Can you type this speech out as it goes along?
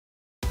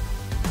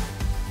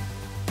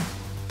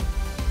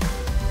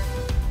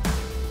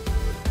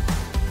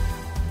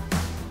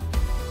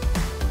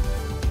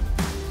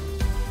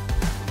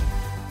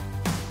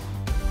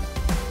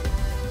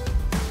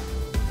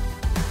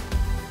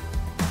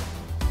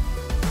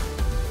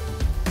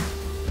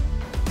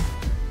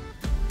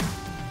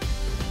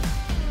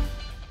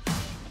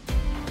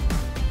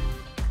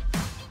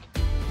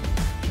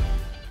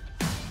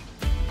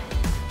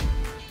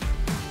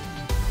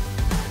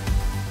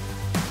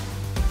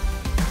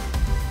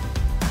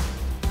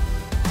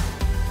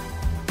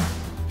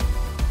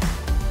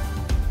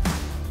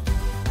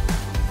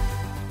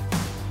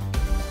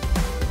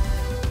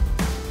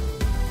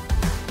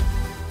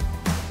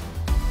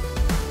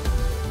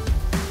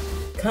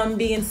Come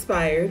be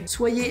inspired.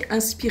 Soyez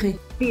inspirés.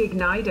 Be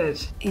ignited.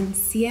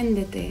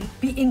 Enciéndete.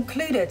 Be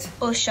included.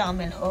 O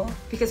shamil ho.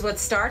 Because what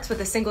starts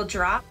with a single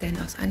drop. Denn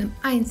aus einem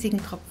einzigen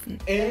Tropfen.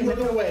 Into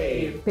the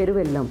wave.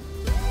 Peruvellam.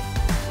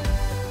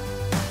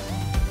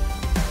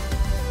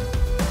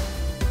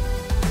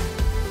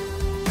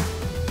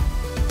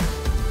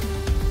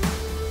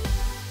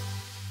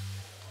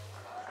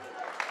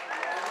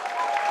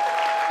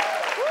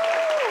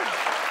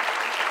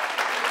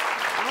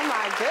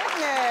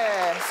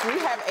 We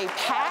have a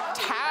packed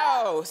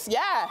house,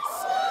 yes.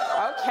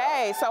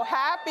 Okay, so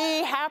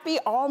happy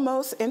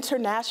almost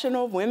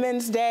International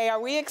Women's Day. Are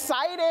we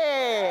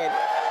excited?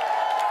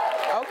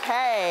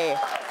 Okay,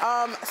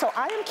 so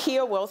I am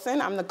Kia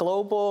Wilson. I'm the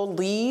global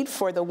lead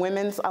for the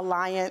Women's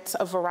Alliance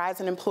of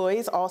Verizon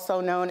Employees, also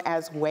known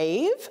as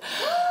WAVE.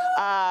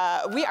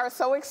 We are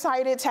so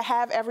excited to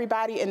have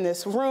everybody in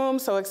this room,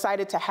 so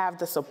excited to have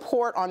the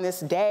support on this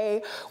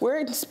day. We're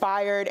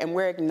inspired and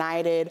we're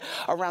ignited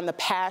around the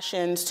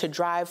passions to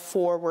drive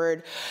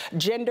forward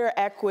gender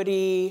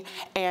equity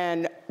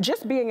and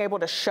just being able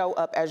to show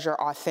up as your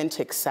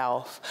authentic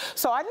self.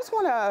 So I just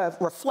want to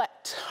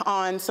reflect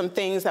on some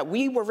things that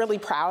we were really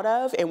proud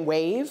of in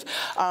WAVE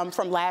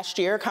from last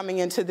year coming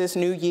into this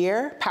new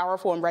year,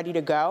 powerful and ready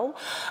to go.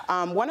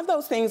 One of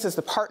those things is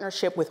the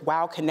partnership with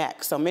WOW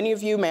Connect. So many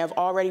of you may have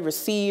already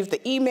received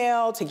the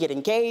email to get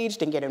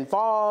engaged and get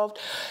involved.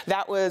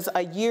 That was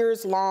a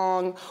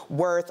years-long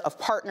worth of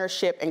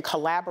partnership and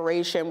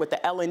collaboration with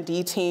the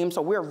L&D team,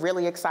 so we're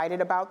really excited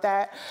about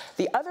that.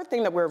 The other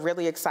thing that we're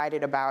really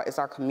excited about is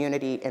our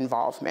community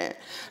involvement.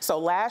 So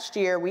last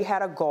year, we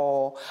had a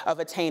goal of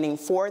attaining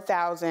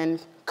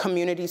 4,000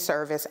 community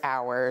service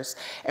hours,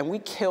 and we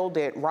killed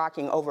it,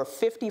 rocking over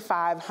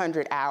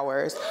 5,500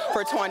 hours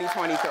for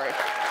 2023.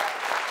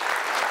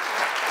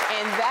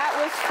 And that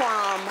was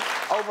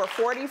from over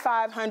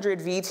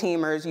 4,500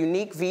 V-teamers,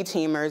 unique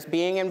V-teamers,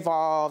 being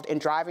involved in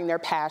driving their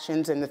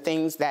passions and the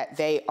things that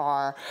they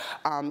are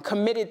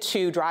committed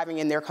to driving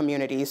in their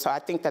communities. So I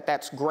think that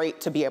that's great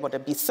to be able to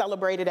be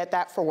celebrated at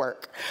that for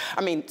work.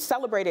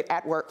 Celebrated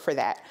at work for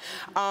that.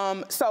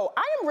 So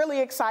I am really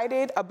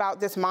excited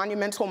about this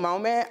monumental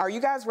moment. Are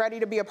you guys ready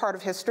to be a part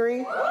of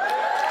history?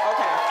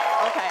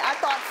 Okay, I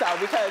thought so,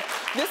 because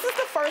this is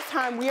the first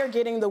time we are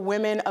getting the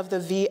women of the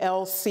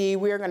VLC.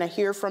 We are going to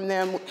hear from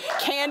them,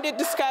 candid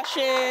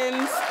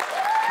discussions,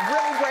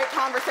 really great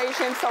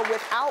conversations. So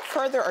without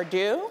further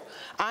ado,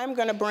 I'm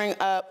going to bring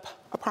up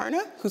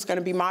Aparna, who's going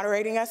to be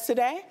moderating us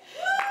today.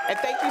 And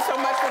thank you so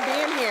much for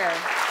being here.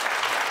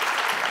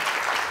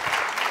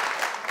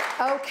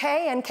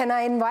 Okay, and can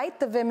I invite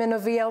the women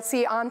of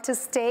VLC onto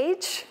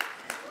stage?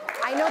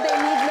 I know they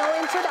need no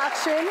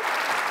introduction.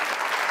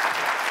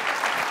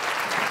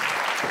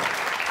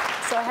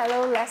 So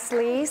hello,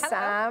 Leslie, hello.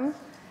 Sam.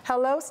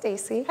 Hello,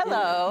 Stacy.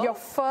 Hello. Your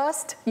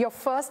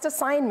first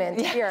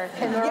assignment here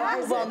in Verizon.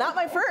 Yes, well, not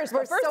my first,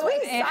 but first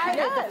week. Excited.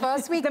 Yes. The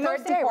first week, the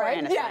most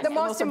important, right? Yeah, the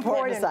most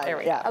important.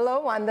 Yeah.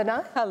 Hello,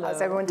 Vandana. Hello.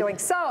 How's everyone doing?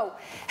 So,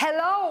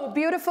 hello,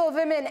 beautiful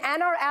women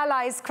and our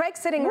allies. Craig's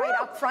sitting right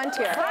up front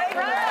here.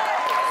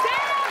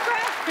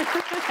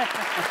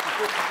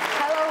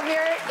 Hello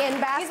here in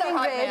Basking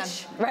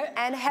Ridge, right?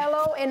 And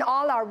hello in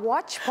all our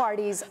watch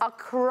parties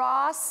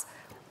across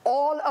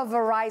all of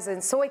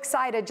Verizon. So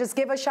excited. Just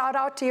give a shout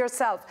out to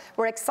yourself.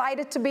 We're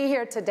excited to be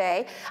here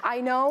today. I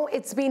know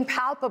it's been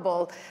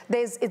palpable.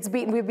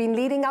 We've been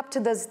leading up to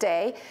this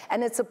day,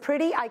 and it's a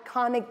pretty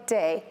iconic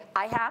day.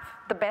 I have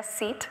the best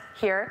seat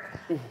here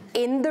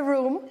in the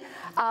room,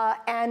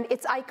 and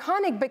it's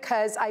iconic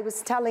because I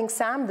was telling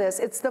Sam this.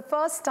 It's the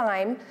first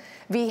time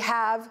we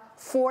have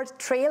 4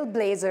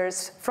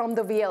 trailblazers from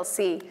the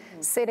VLC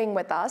sitting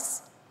with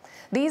us.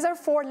 These are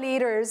 4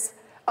 leaders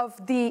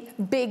of the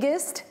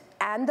biggest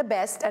and the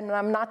best, and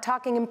I'm not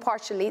talking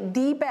impartially,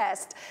 the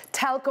best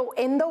telco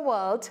in the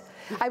world.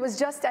 I was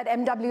just at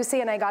MWC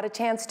and I got a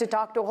chance to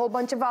talk to a whole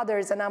bunch of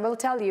others, and I will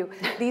tell you,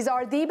 these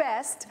are the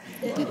best.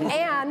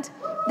 And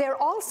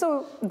they're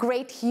also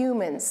great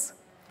humans.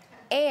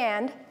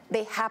 And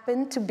they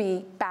happen to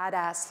be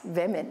badass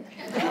women.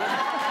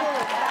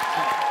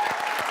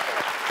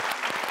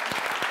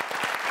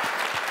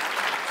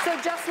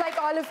 So just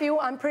like all of you,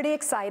 I'm pretty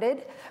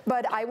excited,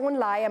 but I won't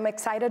lie, I'm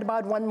excited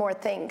about one more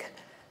thing.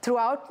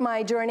 Throughout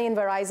my journey in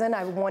Verizon,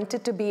 I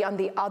wanted to be on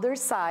the other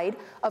side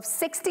of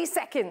 60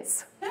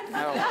 seconds.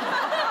 Oh.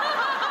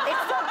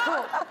 It's so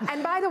cool.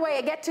 And by the way,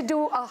 I get to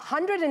do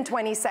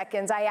 120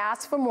 seconds. I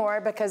asked for more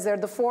because there are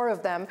the 4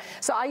 of them.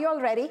 So are you all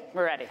ready?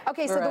 We're ready.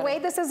 Okay, so the way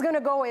this is going to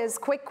go is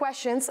quick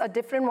questions, a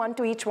different one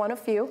to each one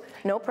of you.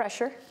 No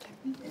pressure.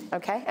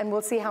 Okay, and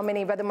we'll see how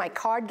many, whether my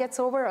card gets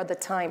over or the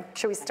time.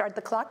 Should we start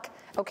the clock?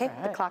 Okay,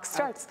 right. The clock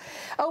starts.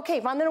 Okay,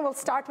 Vandana, we'll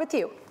start with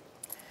you.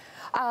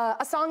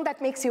 A song that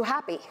makes you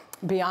happy.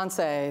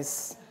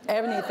 Beyonce's.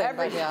 Anything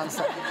by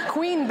Beyonce.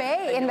 Queen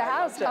Bey in the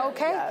house.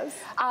 Okay.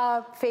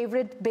 Yes.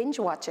 Favorite binge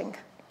watching?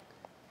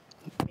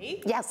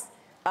 Me? Yes.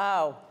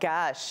 Oh,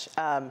 gosh.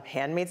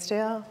 Handmaid's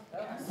Tale?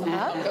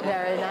 Oh,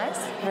 very nice.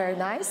 Very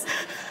nice.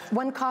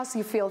 One cause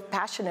you feel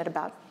passionate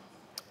about?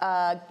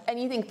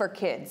 Anything for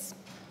kids.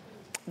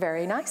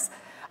 Very nice.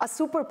 A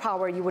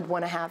superpower you would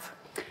want to have.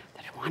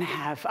 That I want to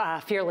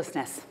have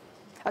fearlessness.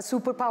 A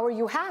superpower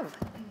you have.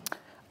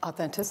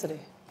 Authenticity.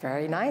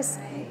 Very nice.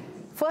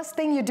 First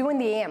thing you do in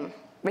the AM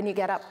when you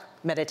get up.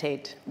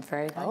 Meditate.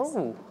 Very nice.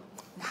 Oh.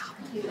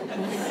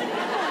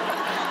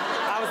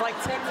 I was like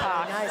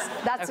TikTok. Nice.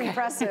 That's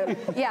impressive.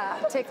 Yeah,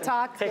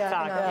 TikTok.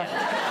 TikTok, Yeah.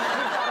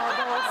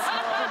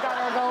 We've got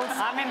our goals.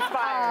 I'm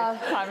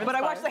inspired. But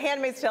I watch The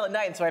Handmaid's Tale at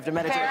night, so I have to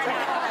meditate.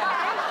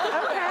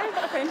 Okay,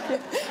 thank you.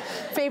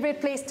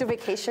 Favorite place to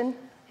vacation?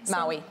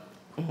 Maui.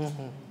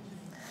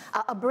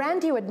 A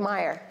brand you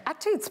admire.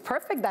 Actually, it's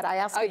perfect that I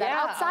asked you that.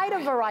 yeah, Outside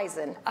of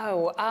Verizon.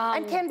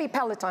 And can be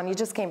Peloton. You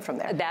just came from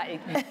there.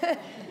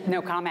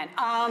 No comment.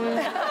 A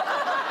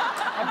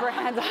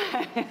brand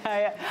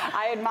I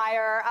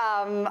admire,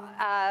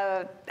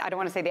 I don't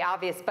want to say the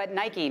obvious, but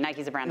Nike.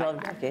 Nike's a brand I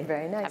admire. Okay.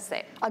 Very nice. That's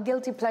it. A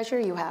guilty pleasure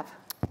you have?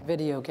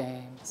 Video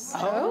games.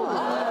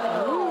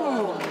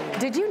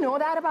 Did you know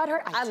that about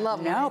her? I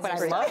love No, but I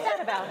love that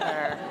about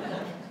her.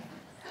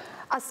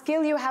 A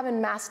skill you haven't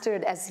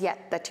mastered as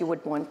yet that you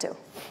would want to?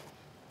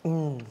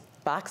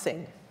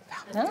 Boxing.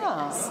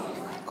 Nice.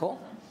 Cool.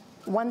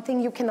 One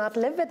thing you cannot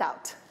live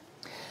without?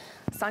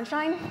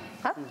 Sunshine?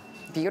 Huh?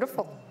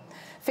 Beautiful.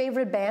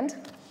 Favorite band?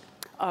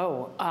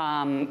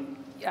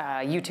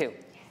 U2.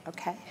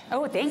 Okay.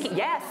 Oh, thank you.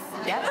 Yes.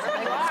 Yes.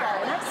 Very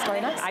nice.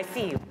 Very nice. I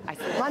see you. I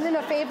see you. London,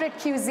 a favorite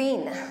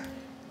cuisine?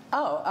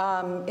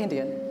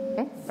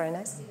 Indian. Very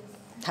nice.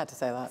 Had to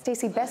say that.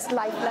 Stacey, best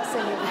life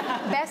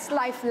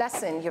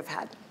lesson you've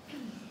had?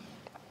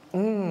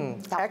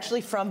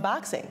 Actually, from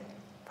boxing.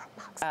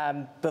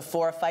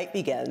 Before a fight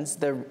begins,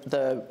 the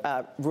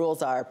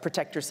rules are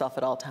protect yourself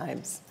at all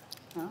times.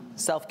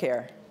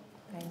 Self-care.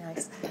 Very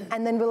nice.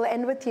 And then we'll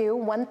end with you.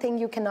 One thing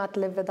you cannot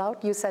live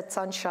without. You said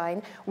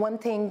sunshine. One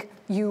thing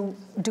you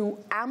do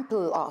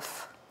ample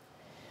of.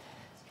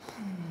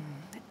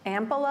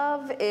 Ample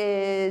of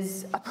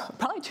is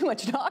probably too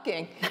much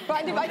talking. But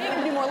I need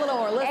to do a little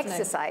more listening.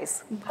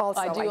 Exercise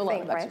also, I do a lot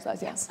think, of right?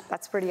 exercise, yes.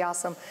 That's pretty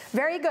awesome.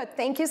 Very good.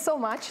 Thank you so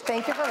much.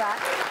 Thank you for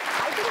that.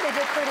 I think they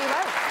did pretty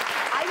well.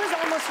 I was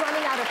almost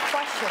running out of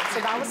questions, so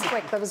that was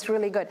quick. That was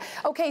really good.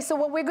 Okay, so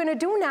what we're going to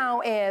do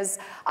now is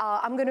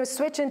I'm going to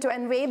switch into,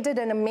 and Wave did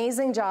an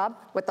amazing job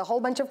with a whole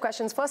bunch of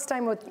questions. First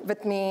time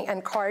with me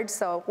and cards,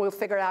 so we'll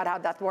figure out how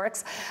that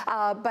works.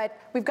 But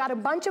we've got a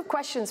bunch of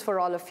questions for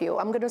all of you.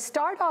 I'm going to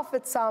start off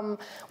with some,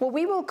 what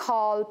we will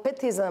call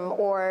pithism,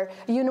 or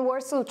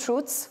universal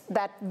truths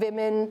that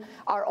women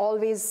are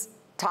always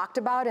talked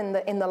about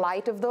in the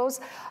light of those.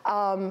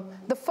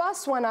 The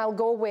first one I'll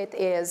go with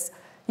is,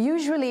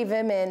 usually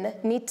women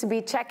need to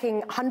be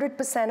checking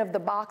 100% of the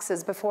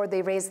boxes before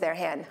they raise their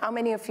hand. How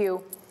many of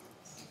you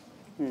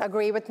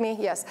agree with me?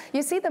 Yes.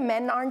 You see the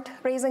men aren't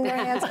raising their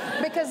hands?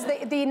 Because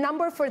the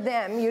number for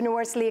them,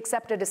 universally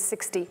accepted, is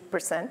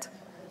 60%.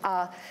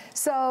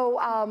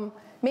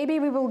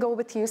 Maybe we will go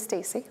with you,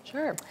 Stacey.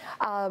 Sure.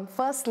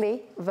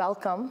 Firstly,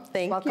 welcome.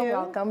 Thank you.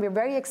 Welcome. We're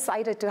very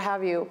excited to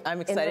have you.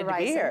 I'm excited to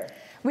be here.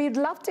 We'd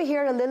love to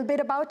hear a little bit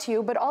about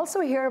you, but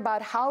also hear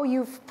about how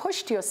you've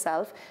pushed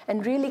yourself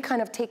and really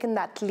kind of taken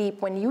that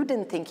leap when you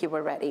didn't think you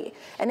were ready.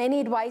 And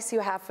any advice you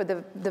have for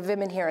the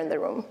women here in the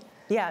room?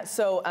 Yeah,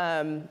 so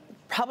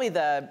probably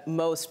the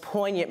most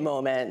poignant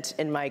moment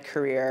in my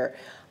career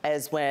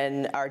is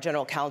when our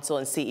general counsel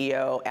and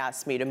CEO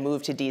asked me to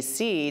move to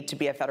DC to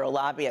be a federal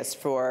lobbyist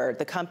for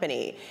the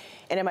company.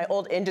 And in my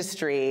old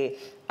industry,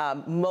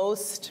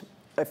 most,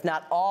 if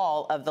not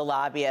all, of the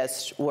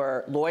lobbyists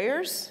were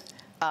lawyers,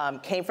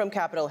 came from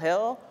Capitol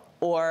Hill,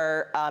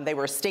 or they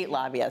were state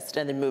lobbyists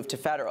and then moved to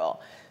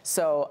federal.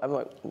 So I'm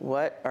like,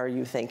 what are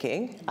you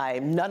thinking?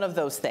 None of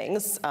those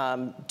things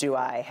do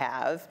I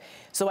have.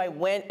 So I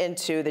went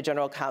into the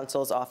general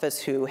counsel's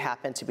office, who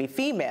happened to be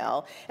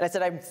female, and I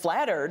said, I'm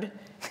flattered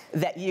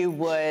that you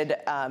would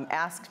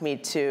ask me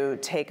to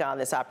take on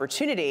this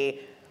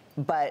opportunity,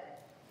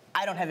 but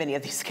I don't have any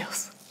of these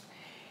skills.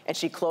 And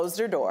she closed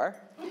her door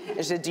and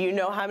she said, do you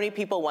know how many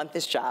people want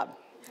this job?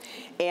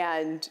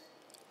 And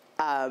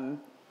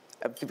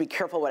to be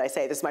careful what I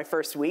say. This is my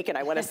first week, and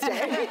I want to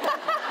stay.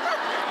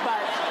 But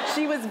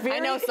she was very... I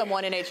know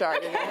someone in HR.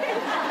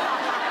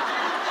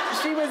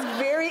 She was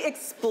very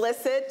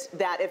explicit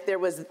that if there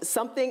was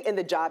something in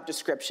the job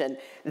description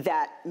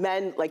that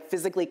men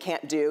physically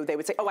can't do, they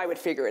would say, oh, I would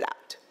figure it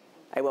out.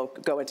 I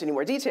won't go into any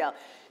more detail.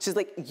 She's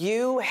like,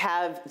 you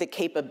have the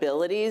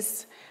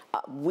capabilities.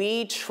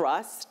 We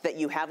trust that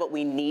you have what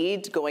we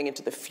need going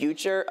into the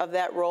future of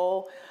that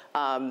role.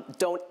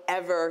 Don't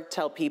ever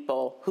tell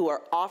people who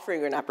are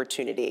offering you an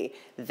opportunity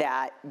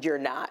that you're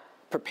not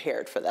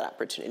prepared for that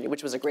opportunity,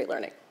 which was a great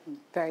learning.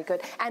 Very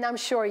good. And I'm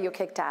sure you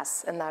kicked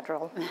ass in that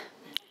role.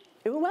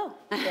 It went well.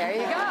 There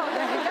you go.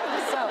 There you go.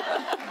 So,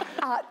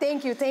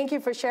 thank you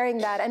for sharing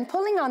that. And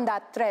pulling on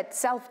that thread,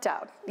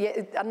 self-doubt,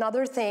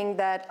 another thing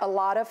that a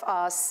lot of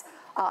us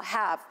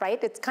have,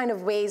 right? It kind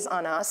of weighs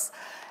on us.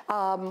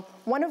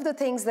 One of the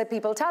things that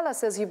people tell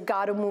us is you've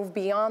got to move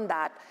beyond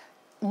that.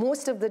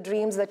 most of the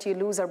dreams that you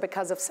lose are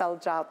because of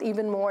self-doubt,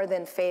 even more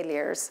than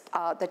failures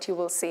that you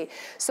will see.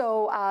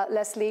 So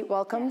Leslie,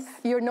 welcome. Yes.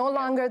 You're no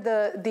longer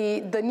the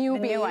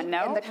newbie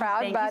in the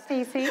crowd, Thank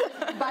you, Stacey.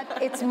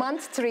 but it's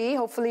month 3.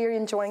 Hopefully you're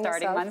enjoying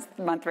yourself.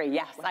 Starting month 3,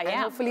 yes, I am. And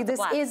hopefully this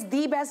is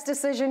the best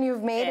decision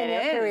you've made in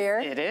your career.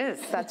 It is.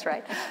 That's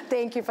right.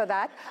 Thank you for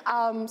that.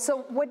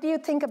 So what do you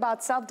think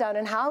about self-doubt,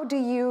 and how do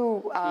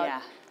you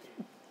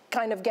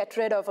kind of get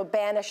rid of or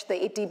banish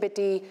the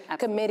itty-bitty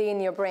committee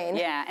in your brain?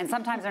 Yeah, and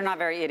sometimes they're not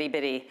very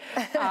itty-bitty.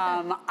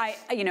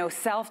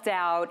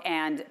 Self-doubt,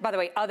 and by the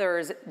way,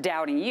 others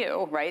doubting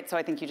you, right? So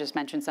I think you just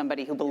mentioned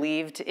somebody who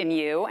believed in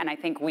you, and I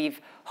think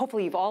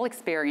hopefully you've all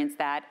experienced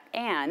that,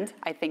 and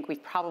I think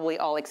we've probably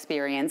all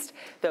experienced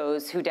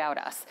those who doubt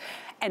us.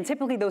 And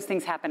typically those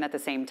things happen at the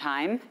same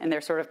time, and they're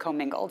sort of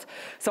commingled.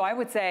 So I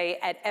would say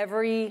at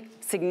every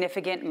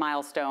significant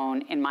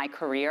milestone in my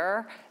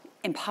career,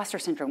 imposter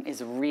syndrome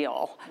is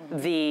real.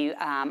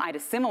 I had a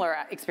similar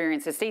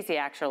experience to Stacey,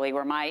 actually,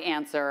 where my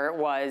answer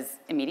was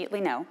immediately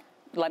no.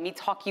 Let me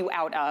talk you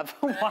out of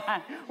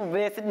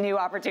this new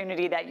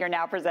opportunity that you're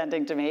now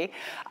presenting to me.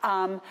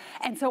 And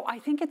so I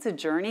think it's a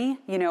journey,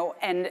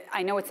 and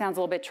I know it sounds a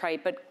little bit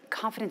trite, but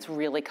confidence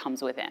really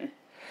comes within.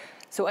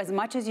 So as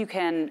much as you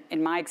can,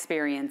 in my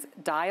experience,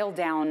 dial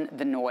down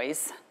the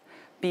noise,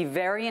 be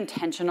very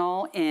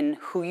intentional in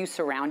who you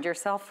surround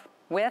yourself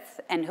with,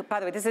 and by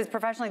the way, this is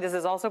professionally, this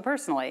is also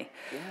personally.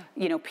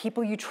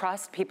 People you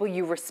trust, people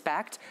you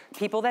respect,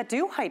 people that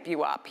do hype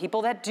you up,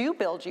 people that do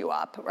build you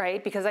up,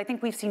 right? Because I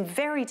think we've seen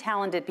very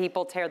talented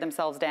people tear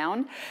themselves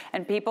down,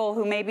 and people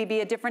who maybe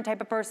be a different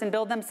type of person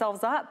build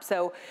themselves up.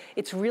 So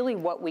it's really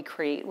what we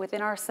create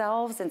within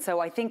ourselves. And so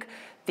I think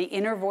the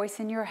inner voice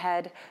in your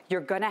head, you're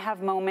gonna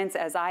have moments,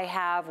 as I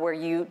have, where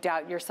you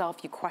doubt yourself,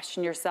 you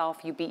question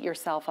yourself, you beat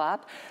yourself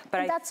up.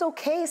 But that's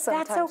okay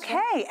sometimes. That's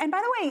okay. And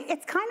by the way,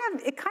 it kind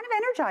of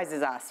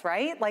energizes us,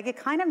 right? Like it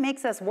kind of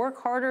makes us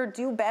work harder,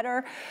 do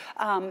better,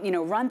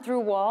 run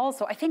through walls.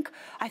 So I think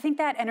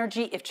that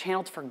energy, if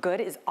channeled for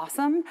good, is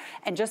awesome.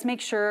 And just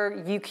make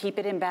sure you keep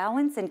it in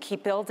balance and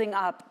keep building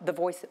up the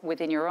voice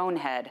within your own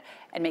head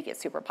and make it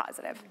super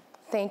positive.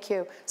 Thank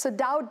you. So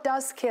doubt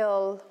does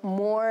kill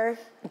more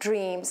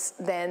dreams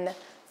than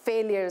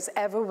failures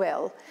ever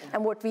will.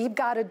 And what we've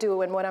got to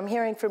do, and what I'm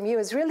hearing from you,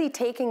 is really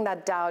taking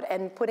that doubt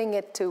and putting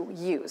it to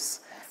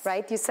use,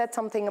 right? You said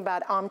something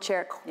about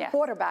armchair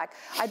quarterback.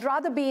 I'd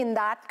rather be in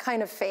that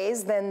kind of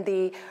phase than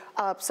the,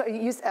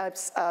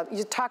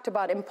 you talked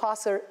about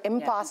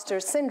imposter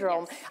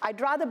syndrome. Yes.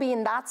 I'd rather be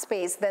in that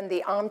space than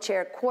the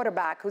armchair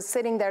quarterback who's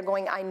sitting there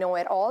going, I know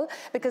it all,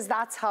 because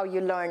that's how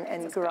you learn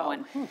and grow.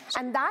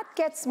 And that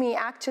gets me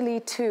actually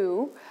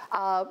to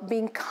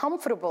being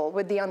comfortable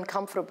with the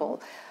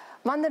uncomfortable.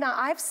 Vandana,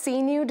 I've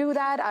seen you do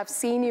that. I've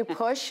seen you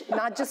push,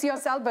 not just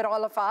yourself, but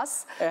all of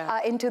us,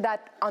 into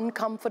that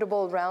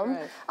uncomfortable realm.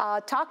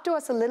 Right. Talk to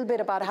us a little bit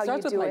about how you do it.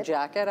 It starts with my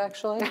jacket,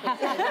 actually.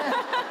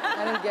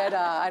 I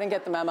didn't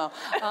get the memo.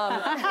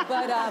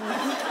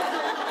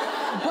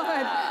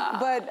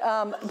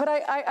 But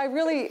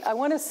I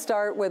want to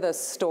start with a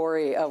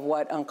story of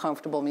what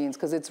uncomfortable means,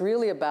 because it's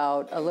really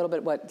about a little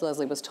bit what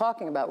Leslie was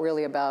talking about,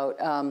 really about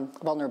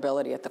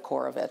vulnerability at the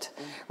core of it,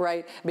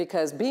 right?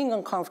 Because being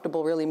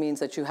uncomfortable really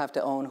means that you have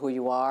to own who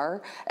you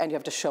are, and you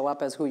have to show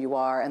up as who you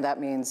are, and that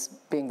means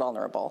being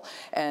vulnerable.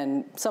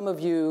 And some of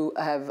you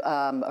have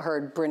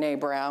heard Brené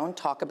Brown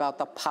talk about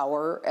the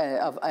power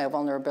of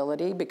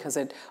vulnerability, because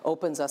it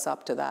opens us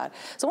up to that.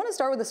 So I want to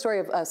start with the story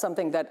of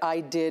something that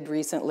I did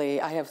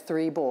recently. I have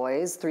 3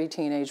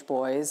 teenage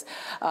boys,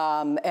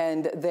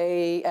 and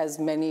they, as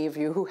many of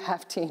you who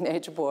have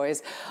teenage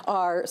boys,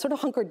 are sort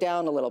of hunkered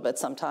down a little bit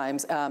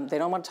sometimes. They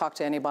don't want to talk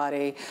to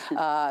anybody.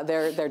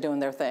 They're doing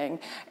their thing,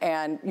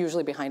 and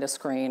usually behind a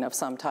screen of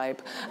some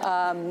type.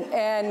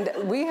 And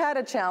we had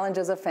a challenge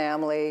as a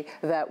family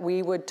that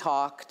we would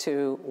talk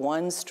to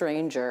one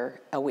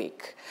stranger a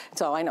week.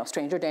 So I know,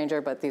 stranger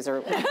danger, but these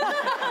are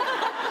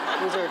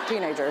these are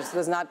teenagers.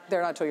 They're not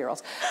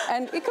 2-year-olds.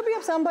 And it could be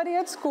somebody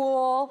at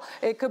school.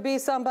 It could be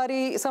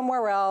somebody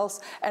somewhere else.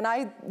 And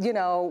I,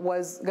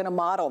 was going to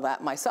model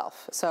that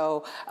myself.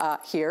 So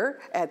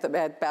here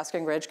at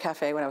Basking Ridge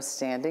Cafe, when I was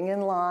standing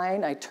in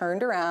line, I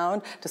turned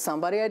around to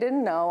somebody I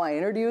didn't know. I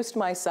introduced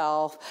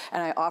myself,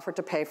 and I offered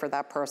to pay for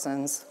that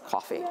person's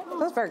coffee. That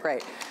was very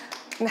great.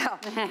 Now,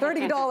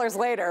 $30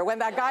 later, when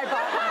that guy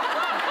bought a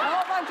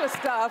whole bunch of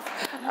stuff,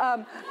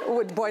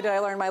 boy, did I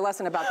learn my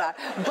lesson about that.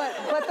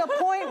 But the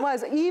point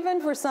was,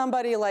 even for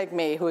somebody like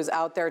me who is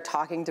out there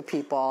talking to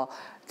people,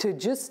 to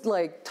just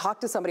talk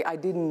to somebody I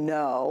didn't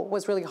know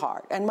was really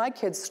hard. And my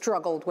kids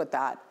struggled with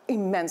that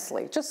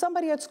immensely. Just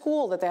somebody at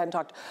school that they hadn't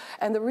talked to.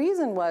 And the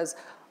reason was,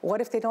 what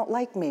if they don't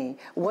like me?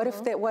 What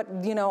if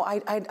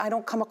I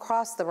don't come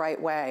across the right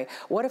way?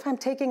 What if I'm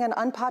taking an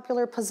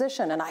unpopular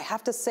position and I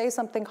have to say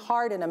something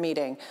hard in a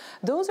meeting?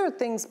 Those are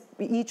things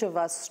each of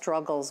us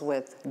struggles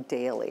with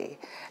daily.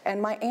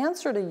 And my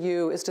answer to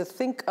you is to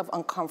think of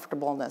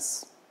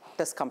uncomfortableness,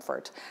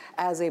 discomfort,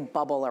 as a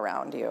bubble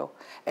around you.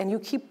 And you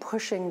keep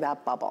pushing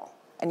that bubble.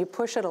 and you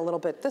push it a little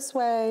bit this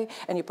way,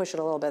 and you push it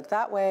a little bit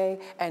that way,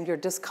 and your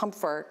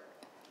discomfort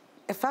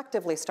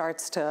effectively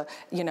starts to,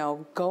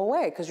 go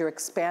away because you're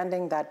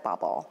expanding that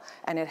bubble,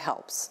 and it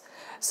helps.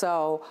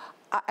 So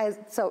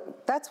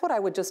that's what I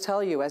would just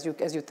tell you as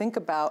you think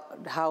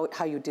about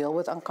how you deal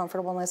with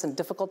uncomfortableness and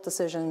difficult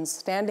decisions,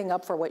 standing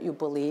up for what you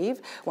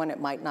believe when it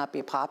might not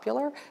be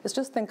popular, is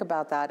just think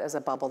about that as a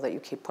bubble that you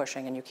keep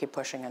pushing, and you keep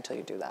pushing until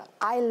you do that.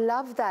 I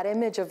love that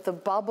image of the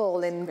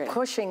bubble and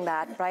pushing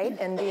that, right?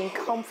 And being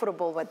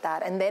comfortable with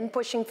that, and then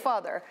pushing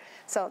further.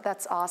 So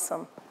that's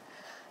awesome.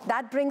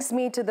 That brings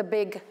me to the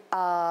big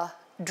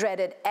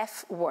dreaded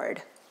F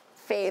word,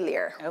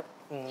 failure. Oh.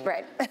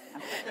 Right.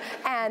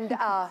 And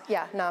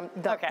yeah, no,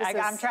 okay,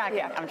 I'm tracking.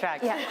 Yeah. I'm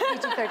tracking. Yeah,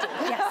 PG-13.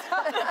 Yes.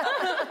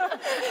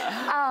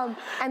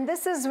 And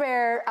this is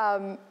where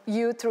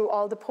you, through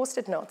all the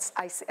Post-it notes,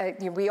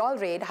 we all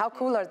read. How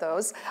cool are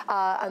those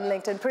on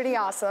LinkedIn? Pretty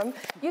awesome.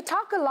 You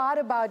talk a lot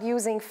about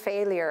using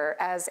failure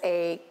as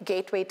a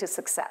gateway to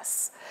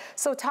success.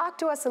 So talk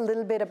to us a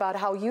little bit about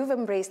how you've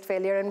embraced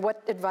failure and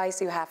what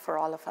advice you have for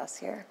all of us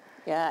here.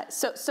 Yeah,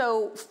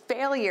 so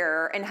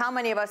failure, and how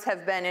many of us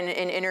have been in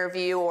an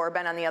interview or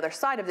been on the other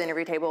side of the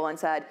interview table and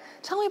said,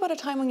 tell me about a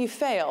time when you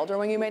failed or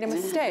when you made a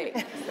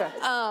mistake.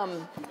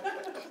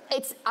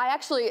 It's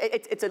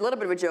a little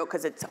bit of a joke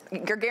because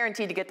you're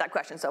guaranteed to get that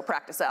question, so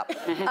practice up.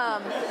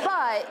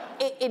 But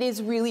it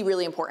is really,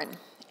 really important.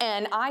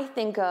 And I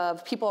think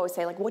of, people always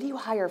say, like, what do you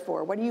hire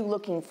for? What are you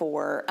looking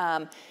for?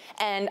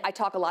 And I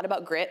talk a lot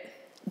about grit.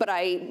 But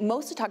I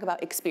mostly talk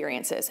about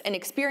experiences, and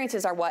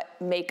experiences are what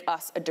make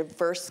us a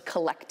diverse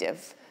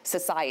collective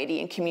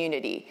society and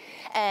community.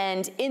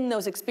 And in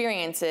those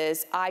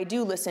experiences, I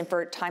do listen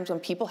for times when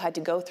people had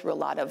to go through a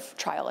lot of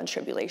trial and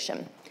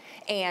tribulation.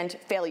 And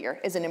failure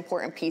is an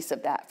important piece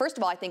of that. First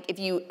of all, I think if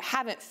you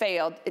haven't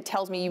failed, it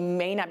tells me you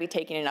may not be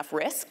taking enough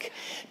risk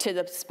to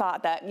the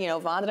spot that,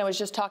 Vandana was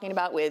just talking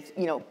about with,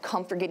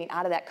 comfort, getting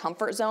out of that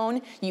comfort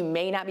zone. You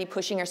may not be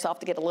pushing yourself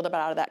to get a little bit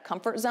out of that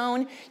comfort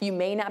zone. You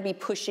may not be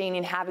pushing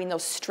and having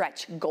those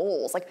stretch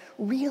goals. Like,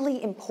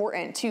 really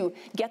important to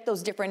get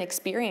those different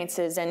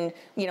experiences and,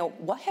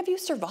 what have you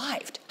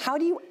survived? How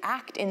do you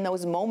act in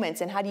those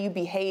moments, and how do you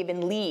behave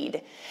and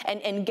lead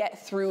and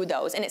get through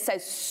those? And it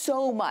says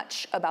so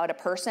much about a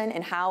person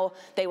and how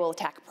they will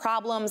attack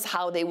problems,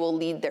 how they will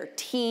lead their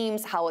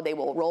teams, how they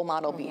will role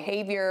model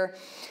behavior.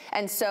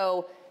 And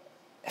so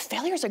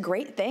failure is a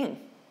great thing.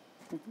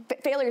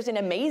 Failure is an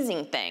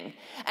amazing thing.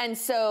 And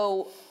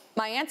so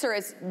my answer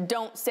is,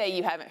 don't say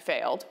you haven't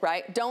failed,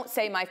 right? Don't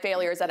say my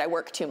failure is that I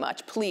work too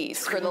much.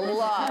 Please, for the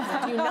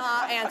love, do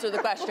not answer the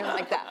question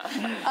like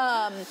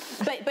that.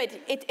 But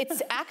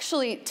it's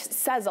actually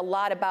says a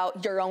lot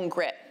about your own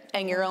grit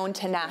and your own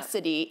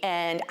tenacity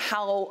and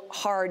how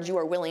hard you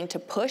are willing to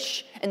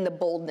push and the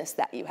boldness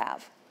that you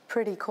have.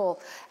 Pretty cool.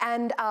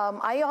 And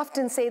I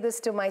often say this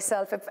to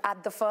myself, if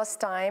at the first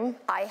time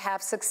I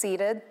have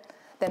succeeded,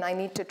 then I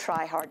need to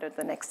try harder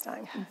the next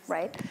time,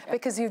 right?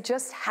 Because you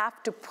just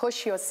have to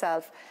push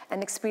yourself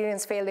and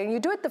experience failure. And you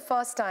do it the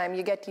first time,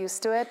 you get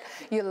used to it,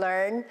 you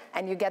learn,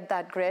 and you get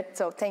that grit.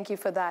 So thank you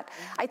for that.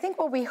 I think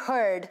what we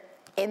heard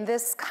in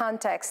this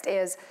context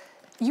is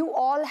you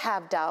all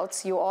have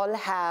doubts, you all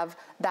have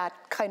that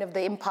kind of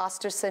the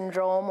imposter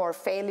syndrome or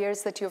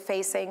failures that you're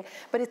facing,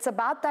 but it's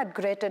about that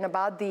grit and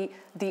about the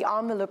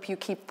envelope you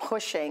keep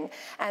pushing.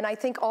 And I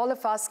think all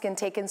of us can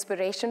take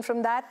inspiration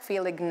from that,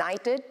 feel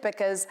ignited,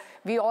 because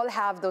we all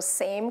have those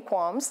same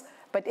qualms,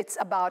 but it's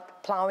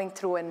about plowing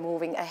through and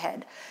moving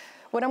ahead.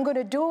 What I'm going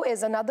to do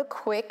is another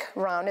quick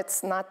round.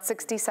 It's not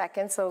 60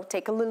 seconds, so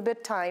take a little bit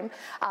of time.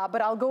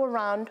 But I'll go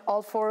around,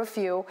 all four of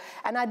you.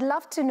 And I'd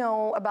love to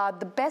know about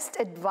the best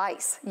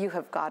advice you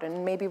have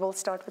gotten. Maybe we'll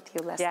start with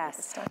you, Leslie. Yes.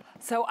 This time.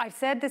 So I've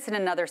said this in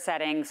another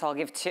setting, so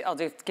I'll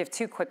give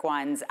two quick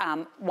ones.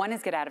 One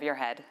is get out of your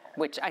head,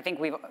 which I think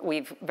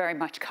we've very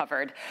much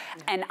covered.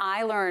 And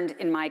I learned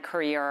in my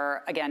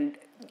career, again,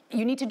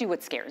 you need to do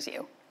what scares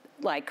you.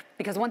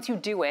 Because once you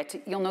do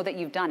it, you'll know that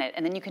you've done it,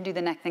 and then you can do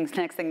the next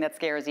thing that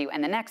scares you,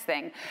 and the next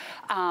thing.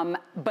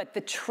 But the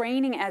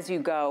training as you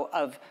go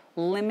of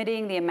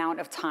limiting the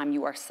amount of time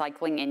you are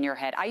cycling in your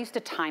head. I used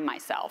to time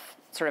myself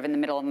sort of in the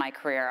middle of my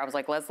career. I was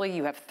like, Leslie,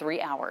 you have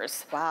 3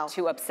 hours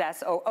to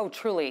obsess. Oh,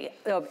 truly.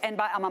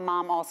 And I'm a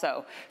mom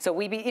also. So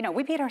we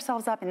beat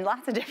ourselves up in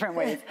lots of different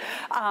ways.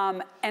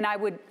 And I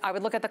would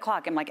look at the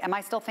clock. I'm like, am I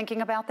still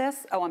thinking about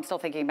this? Oh, I'm still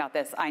thinking about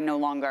this. I no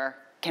longer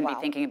can be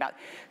thinking about.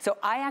 So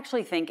I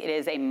actually think it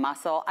is a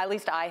muscle, at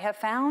least I have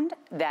found,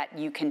 that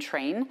you can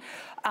train.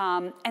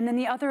 And then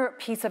the other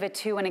piece of it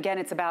too, and again,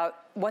 it's about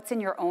what's in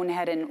your own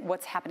head and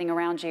what's happening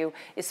around you,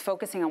 is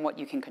focusing on what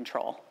you can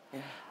control. Yeah.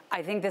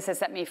 I think this has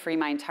set me free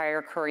my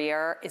entire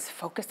career, is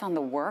focus on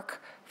the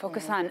work,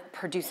 focus on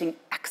producing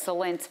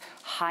excellent,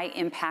 high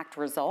impact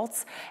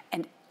results,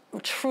 and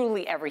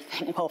truly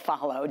everything will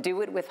follow.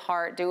 Do it with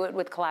heart, do it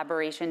with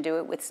collaboration, do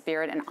it with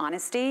spirit and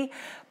honesty,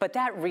 but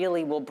that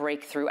really will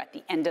break through at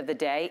the end of the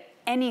day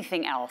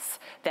anything else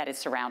that is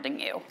surrounding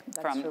you.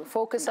 That's true.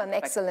 Focus on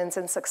excellence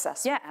and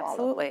success. Yeah,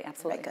 absolutely,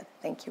 absolutely. Very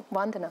good, thank you.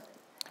 Vandana.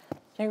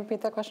 Can you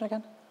repeat that question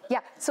again? Yeah,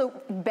 so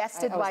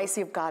best advice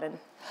you've gotten?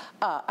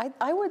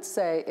 I would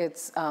say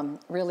it's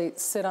really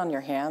sit on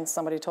your hands,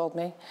 somebody told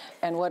me.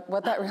 And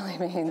what that really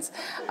means,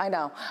 I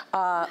know,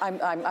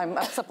 I'm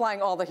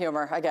supplying all the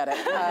humor, I get it.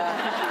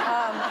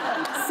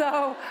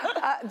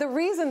 The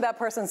reason that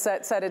person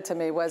said it to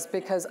me was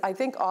because I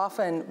think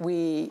often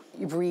we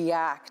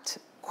react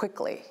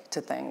quickly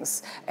to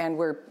things, and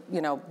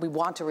we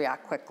want to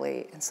react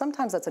quickly, and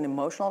sometimes that's an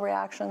emotional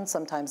reaction,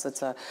 sometimes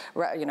it's a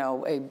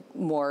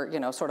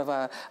more sort of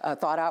a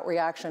thought-out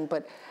reaction,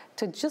 but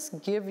to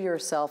just give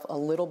yourself a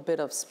little bit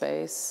of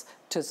space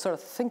to sort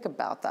of think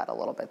about that a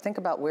little bit. Think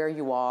about where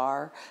you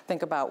are,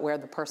 think about where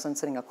the person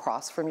sitting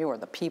across from you or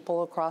the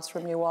people across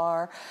from you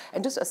are,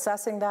 and just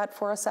assessing that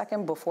for a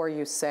second before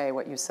you say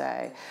what you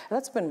say. And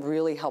that's been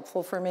really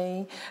helpful for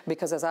me,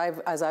 because as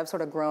I've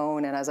sort of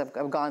grown and as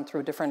I've gone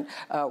through different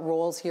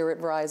roles here at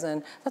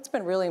Verizon, that's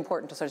been really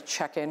important to sort of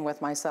check in with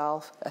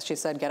myself. As she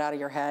said, get out of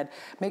your head.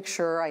 Make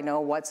sure I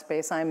know what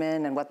space I'm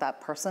in and what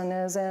that person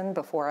is in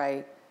before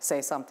I say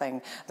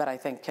something that I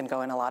think can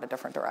go in a lot of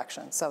different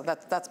directions. So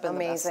that's been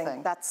amazing. The best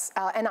thing. That's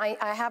and I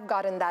have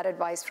gotten that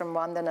advice from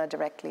Vandana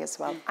directly as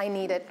well. I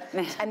need it,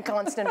 and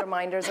constant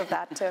reminders of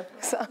that too.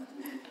 So,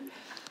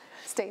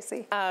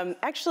 Stacey.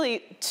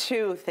 Actually,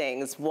 two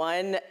things.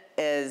 One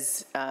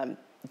is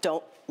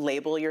don't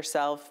label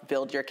yourself,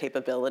 build your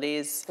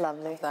capabilities.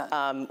 Lovely.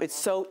 It's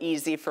so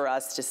easy for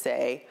us to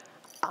say,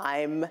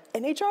 I'm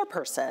an HR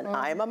person,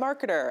 I'm a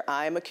marketer,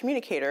 I'm a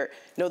communicator.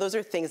 No, those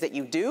are things that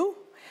you do.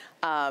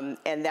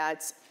 And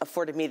that's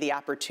afforded me the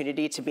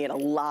opportunity to be in a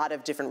lot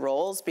of different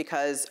roles,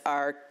 because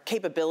our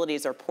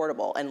capabilities are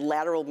portable and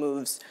lateral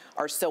moves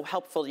are so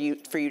helpful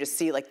for you to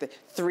see like the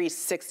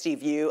 360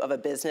 view of a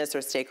business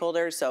or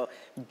stakeholder. So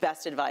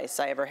best advice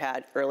I ever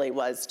had early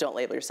was don't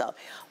label yourself.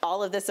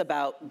 All of this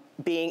about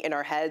being in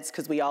our heads,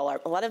 because we all are,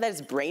 a lot of that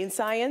is brain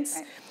science.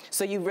 Right.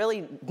 So you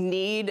really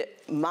need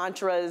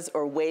mantras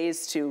or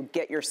ways to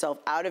get yourself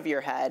out of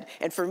your head.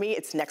 And for me,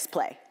 it's next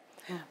play.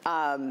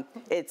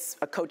 It's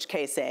a Coach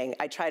K saying.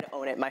 I try to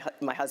own it.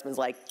 My husband's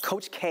like,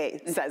 Coach K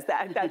says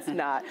that. That's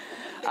not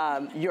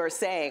your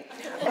saying.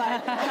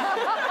 But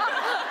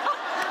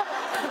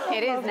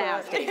it is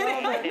now, Stacey.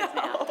 It is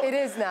now. It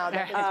is now.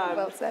 That is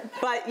well said.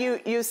 But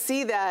you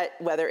see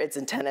that whether it's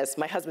in tennis,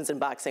 my husband's in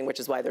boxing,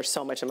 which is why there's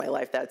so much in my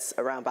life that's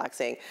around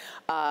boxing.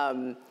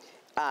 In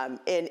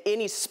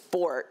any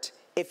sport,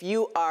 if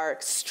you are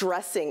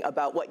stressing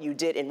about what you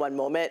did in one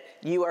moment,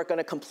 you are going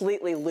to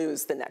completely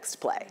lose the next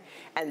play.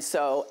 And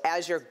so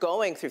as you're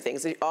going through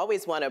things, you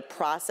always want to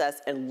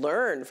process and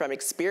learn from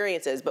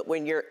experiences. But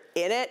when you're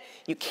in it,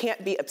 you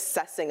can't be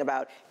obsessing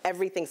about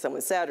everything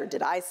someone said or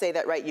did I say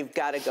that right? You've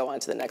got to go on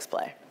to the next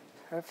play.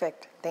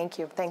 Perfect. Thank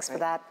you. Thanks for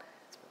that.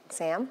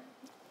 Sam?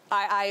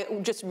 I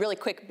just really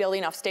quick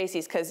building off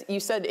Stacey's, because you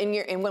said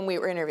when we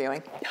were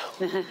interviewing,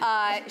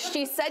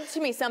 she said to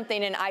me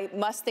something, and I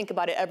must think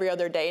about it every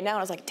other day now. And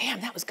I was like,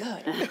 damn, that was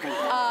good.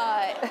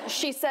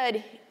 She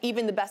said,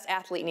 even the best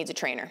athlete needs a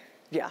trainer.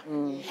 Yeah.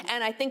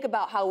 And I think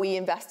about how we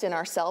invest in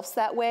ourselves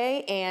that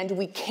way, and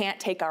we can't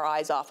take our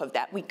eyes off of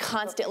that. We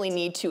constantly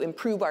need to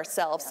improve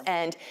ourselves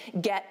and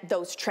get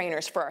those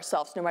trainers for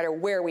ourselves, no matter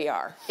where we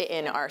are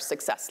in our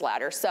success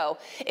ladder. So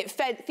it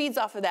feeds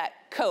off of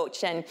that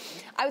coach. And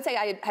I would say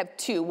I have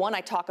two. One I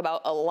talk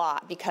about a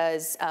lot,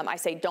 because I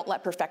say, don't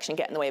let perfection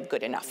get in the way of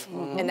good enough.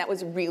 And that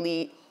was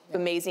really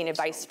amazing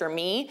advice for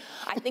me.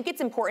 I think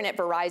it's important at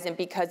Verizon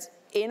because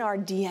in our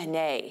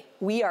DNA,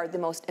 we are the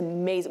most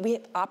amazing, we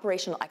have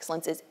operational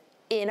excellence is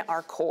in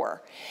our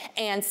core.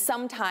 And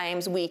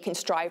sometimes we can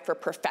strive for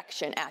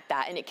perfection at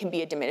that, and it can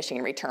be a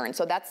diminishing return.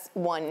 So that's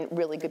one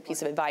really good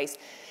piece of advice.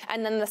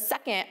 And then the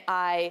second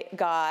I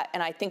got,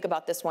 and I think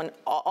about this one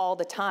all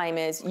the time,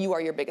 is you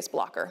are your biggest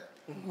blocker.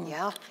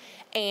 Yeah.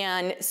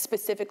 And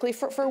specifically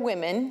for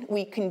women,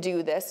 we can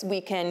do this. We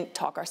can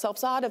talk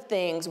ourselves out of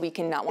things. We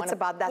can not want to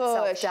push. It's about that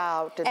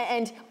self-doubt.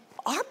 And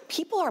our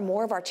people are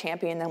more of our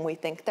champion than we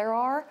think there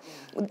are.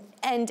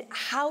 And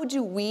how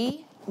do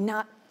we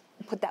not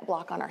put that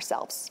block on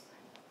ourselves?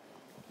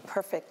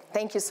 Perfect.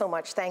 Thank you so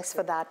much. Thanks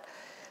for that.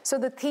 So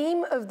the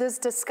theme of this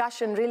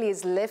discussion really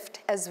is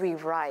lift as we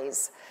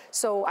rise.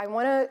 So I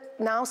want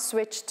to now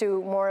switch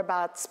to more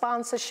about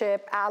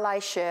sponsorship,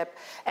 allyship,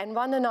 and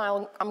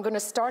Vandana, I'm going to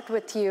start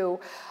with you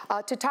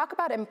to talk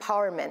about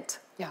empowerment.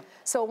 Yeah.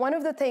 So one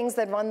of the things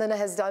that Vandana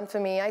has done for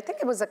me, I think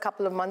it was a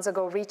couple of months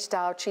ago, reached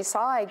out. She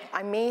saw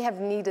I may have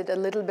needed a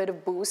little bit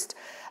of boost.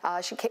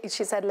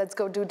 She said, let's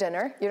go do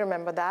dinner. You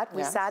remember that?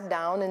 We sat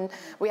down and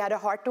we had a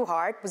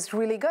heart-to-heart. It was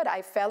really good.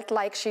 I felt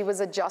like she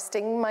was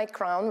adjusting my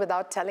crown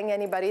without telling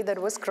anybody that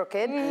it was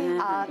crooked.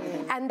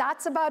 And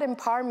that's about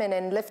empowerment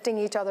and lifting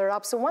each other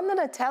up. So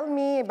Vandana,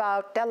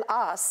 tell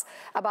us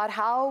about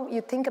how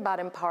you think about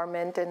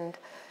empowerment and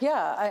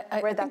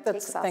where that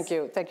takes us. Thank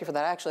you for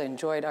that. I actually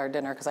enjoyed our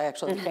dinner because I actually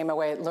actually came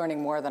away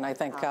learning more than I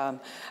think,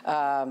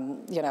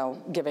 you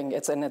know, giving.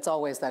 It's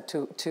always that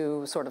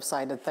two sort of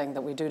sided thing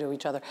that we do to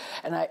each other.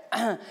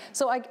 And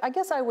so I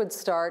guess I would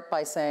start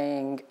by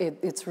saying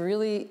it's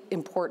really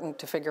important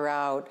to figure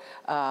out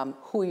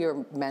who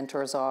your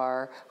mentors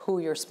are, who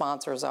your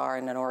sponsors are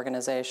in an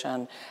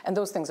organization, and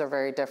those things are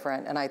very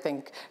different. And I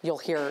think you'll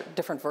hear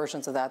different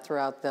versions of that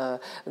throughout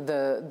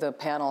the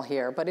panel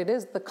here. But it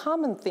is the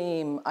common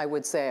theme, I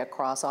would say,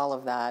 across all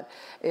of that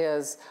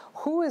is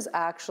who is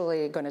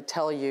actually going to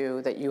tell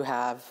you that you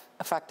have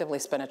effectively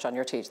spinach on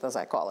your teeth, as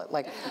I call it.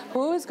 Like,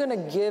 who is going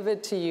to give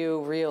it to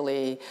you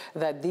really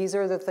that these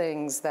are the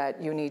things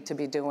that you need to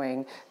be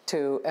doing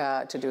to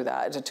do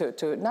that,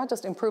 to not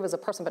just improve as a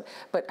person,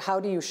 but how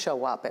do you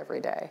show up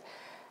every day?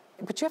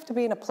 But you have to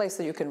be in a place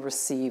that you can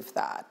receive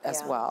that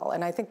as well.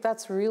 And I think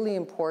that's really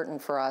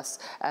important for us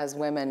as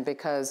women,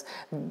 because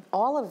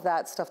all of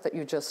that stuff that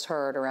you just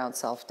heard around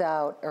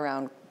self-doubt,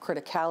 around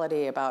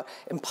criticality, about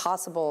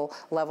impossible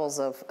levels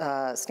of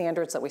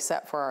standards that we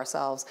set for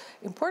ourselves,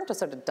 important to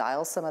sort of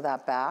dial some of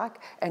that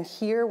back and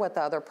hear what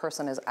the other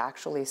person is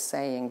actually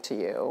saying to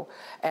you,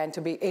 and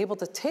to be able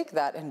to take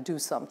that and do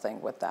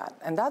something with that.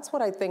 And that's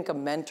what I think a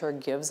mentor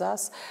gives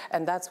us,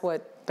 and that's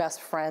what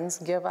best friends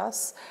give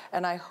us.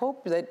 And I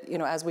hope that, you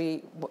know, as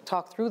we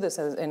talk through this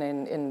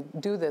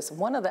and do this,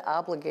 one of the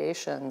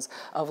obligations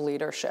of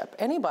leadership,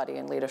 anybody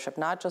in leadership,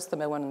 not just the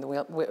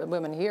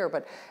women here,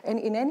 but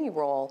in any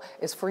role,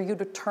 is for you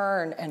to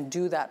turn and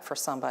do that for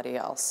somebody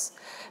else.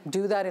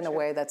 Do that in a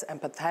way that's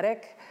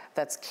empathetic,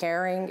 that's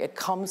caring. It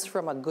comes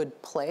from a good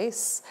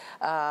place,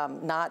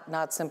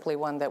 not simply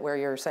one where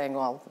you're saying,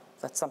 well,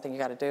 that's something you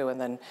got to do, and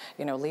then,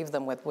 you know, leave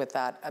them with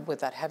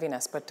that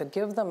heaviness. But to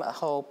give them a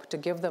hope, to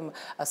give them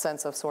a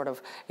sense of sort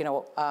of, you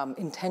know,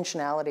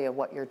 intentionality of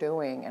what you're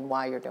doing and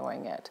why you're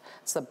doing it.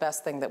 It's the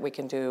best thing that we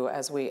can do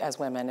as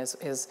women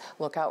is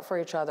look out for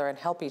each other and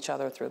help each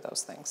other through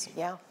those things.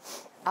 Yeah.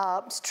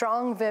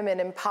 Strong women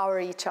empower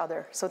each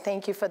other. So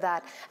thank you for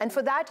that. And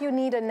for that, you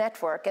need a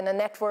network, and a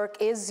network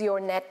is your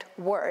net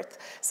worth.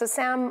 So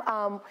Sam,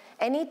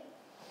 any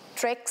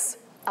tricks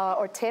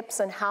or tips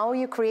on how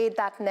you create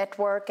that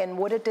network and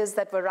what it is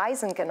that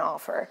Verizon can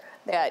offer?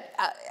 Yeah,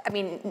 I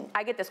mean,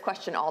 I get this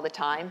question all the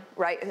time,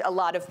 right? A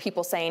lot of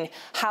people saying,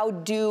 how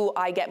do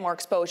I get more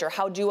exposure?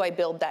 How do I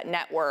build that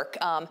network?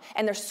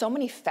 And there's so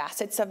many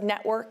facets of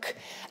network.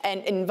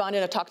 And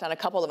Vandana talked on a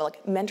couple of them,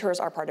 like mentors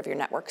are part of your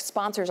network.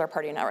 Sponsors are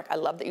part of your network. I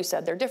love that you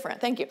said they're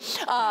different. Thank you.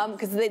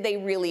 Because they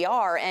really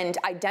are. And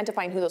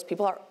identifying who those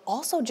people are,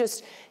 also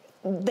just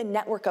the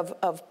network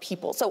of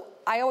people. So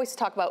I always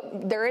talk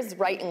about there is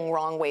right and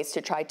wrong ways to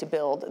try to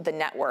build the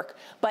network,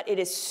 but it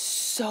is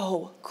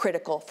so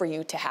critical for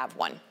you to have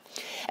one.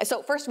 And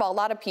so first of all, a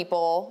lot of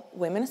people,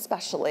 women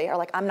especially, are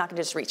like, I'm not gonna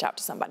just reach out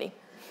to somebody.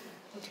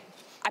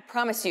 I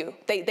promise you,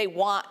 they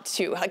want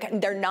to.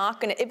 Like, they're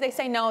not gonna, if they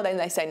say no, then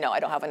they say no,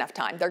 I don't have enough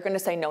time. They're gonna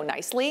say no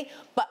nicely,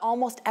 but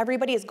almost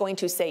everybody is going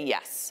to say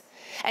yes.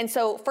 And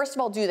so first of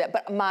all, do that.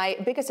 But my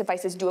biggest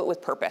advice is do it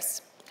with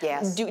purpose.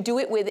 Yes. Do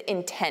it with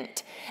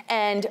intent.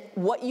 And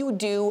what you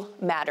do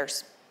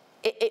matters.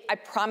 I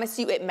promise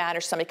you it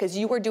matters something, because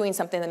you are doing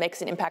something that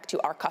makes an impact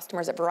to our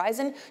customers at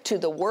Verizon, to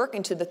the work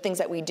and to the things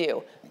that we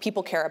do.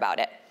 People care about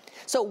it.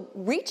 So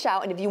reach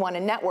out, and if you want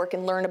to network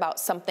and learn about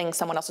something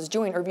someone else is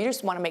doing, or if you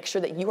just want to make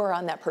sure that you are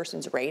on that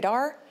person's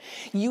radar,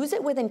 use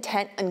it with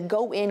intent and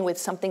go in with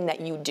something that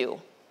you do.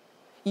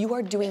 You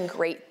are doing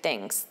great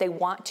things. They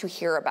want to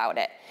hear about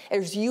it.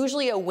 There's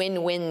usually a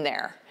win-win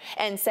there.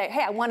 And say,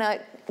 hey, I want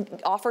to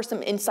offer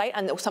some insight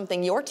on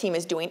something your team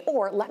is doing,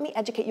 or let me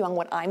educate you on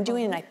what I'm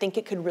doing, and I think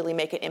it could really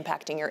make an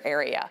impact in your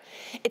area.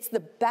 It's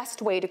the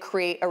best way to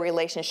create a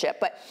relationship.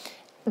 But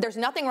there's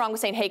nothing wrong with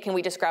saying, hey, can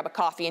we just grab a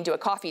coffee and do a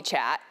coffee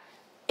chat?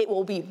 It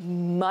will be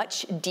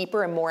much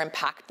deeper and more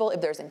impactful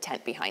if there's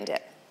intent behind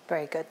it.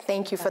 Very good.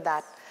 Thank you for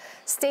that.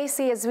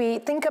 Stacey, as we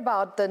think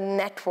about the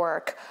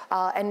network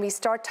and we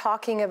start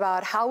talking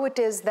about how it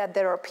is that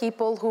there are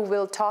people who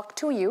will talk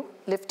to you,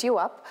 lift you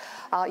up,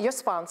 your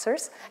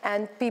sponsors,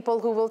 and people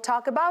who will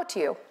talk about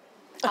you,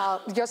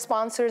 your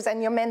sponsors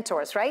and your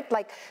mentors, right?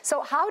 Like,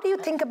 so how do you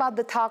think about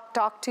the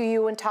talk to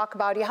you and talk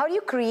about you? How do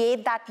you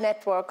create that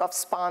network of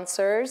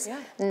sponsors,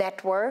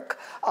 network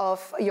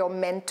of your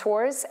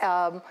mentors?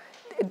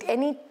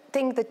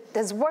 Anything that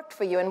has worked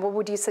for you, and what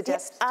would you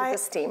suggest to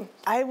this team?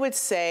 I would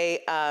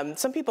say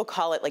some people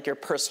call it like your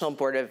personal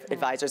board of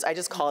advisors. I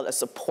just call it a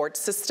support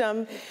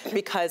system,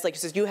 because like you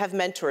said, you have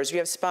mentors, you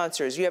have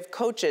sponsors, you have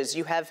coaches,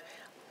 you have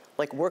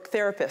like work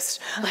therapists,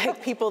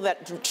 like people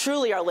that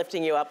truly are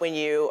lifting you up when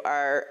you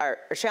are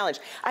challenged.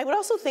 I would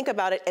also think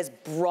about it as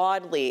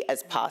broadly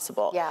as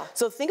possible. Yeah.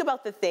 So think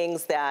about the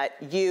things that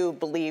you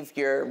believe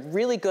you're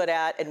really good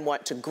at and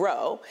want to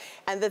grow,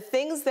 and the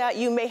things that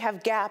you may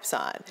have gaps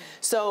on.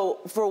 So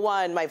for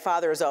one, my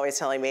father is always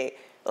telling me,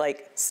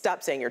 like,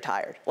 stop saying you're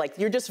tired. Like,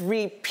 you're just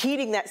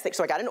repeating that thing.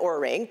 So I got an Oura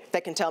ring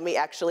that can tell me,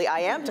 actually, I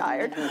am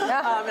tired and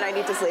I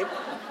need to sleep.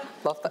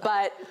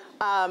 But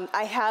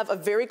I have a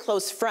very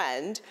close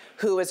friend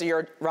who is a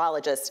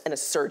urologist and a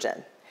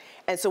surgeon.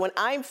 And so when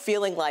I'm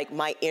feeling like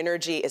my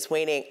energy is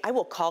waning, I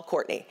will call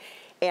Courtney.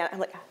 And I'm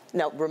like,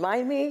 now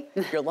remind me,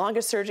 your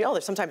longest surgery,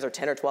 sometimes they're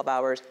 10 or 12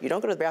 hours. You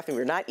don't go to the bathroom,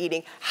 you're not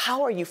eating.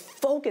 How are you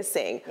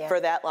focusing for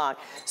that long?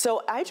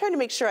 So I try to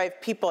make sure I have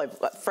people, I have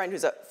a friend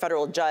who's a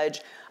federal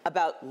judge,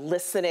 about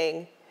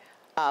listening,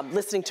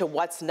 listening to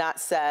what's not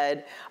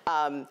said.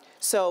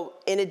 So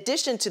in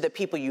addition to the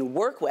people you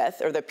work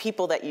with or the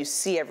people that you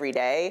see every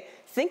day,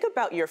 think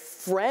about your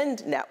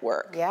friend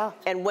network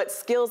and what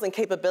skills and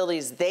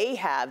capabilities they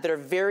have that are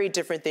very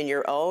different than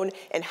your own,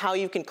 and how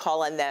you can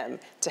call on them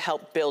to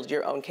help build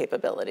your own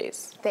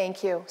capabilities.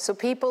 Thank you. So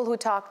people who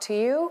talk to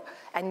you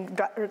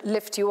and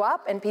lift you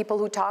up, and people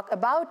who talk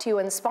about you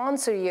and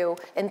sponsor you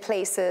in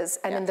places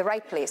and in the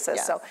right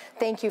places. So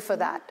thank you for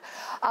that.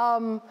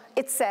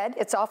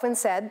 It's often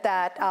said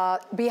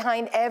that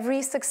behind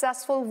every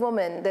successful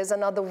woman, there's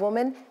another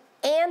woman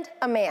and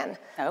a man.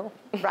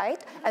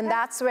 Right? And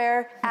that's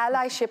where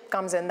allyship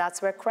comes in.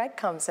 That's where Craig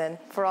comes in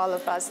for all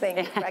of us. Thank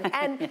you, Craig.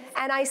 And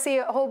I see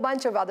a whole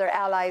bunch of other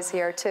allies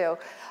here too.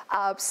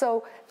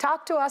 So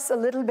talk to us a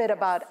little bit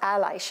about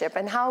allyship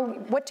and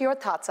what your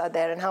thoughts are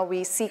there and how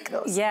we seek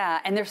those. Yeah,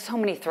 and there's so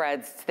many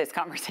threads to this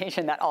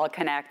conversation that all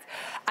connect.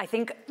 I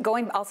think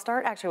I'll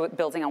start actually with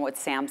building on what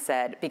Sam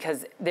said,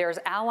 because there's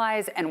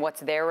allies and what's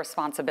their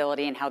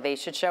responsibility and how they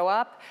should show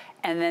up.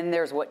 And then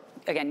there's what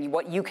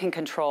you can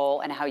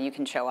control and how you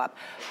can show up.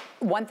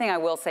 One thing I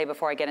will say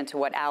before I get into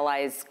what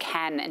allies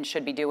can and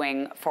should be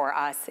doing for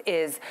us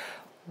is,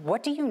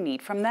 what do you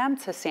need from them,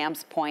 to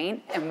Sam's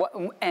point,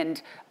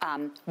 and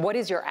what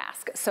is your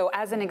ask? So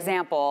as an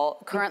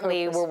example,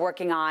 currently we're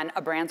working on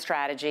a brand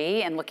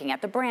strategy and looking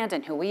at the brand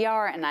and who we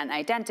are and an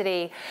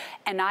identity.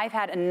 And I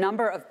have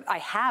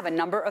a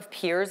number of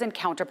peers and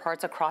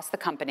counterparts across the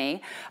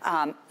company,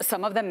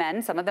 some of them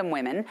men, some of them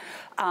women,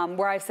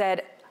 where I've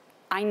said,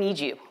 I need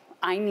you.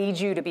 I need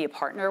you to be a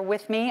partner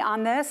with me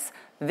on this.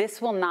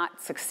 This will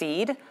not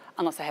succeed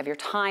unless I have your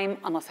time,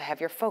 unless I have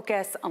your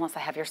focus, unless I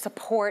have your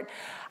support.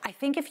 I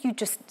think if you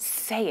just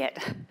say it,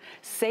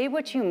 say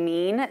what you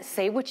mean,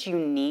 say what you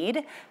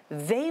need,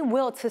 they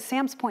will, to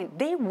Sam's point,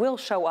 they will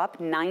show up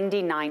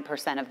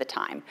 99% of the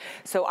time.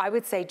 So I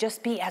would say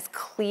just be as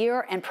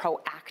clear and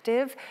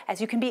proactive as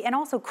you can be, and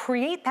also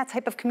create that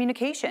type of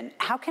communication.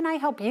 How can I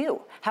help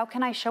you? How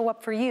can I show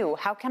up for you?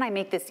 How can I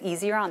make this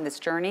easier on this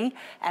journey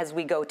as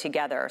we go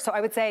together? So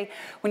I would say,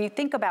 when you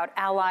think about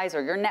allies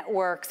or your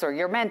networks or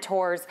your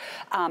mentors,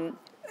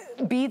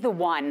 be the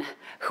one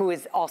who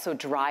is also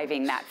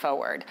driving that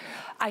forward.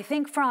 I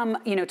think from,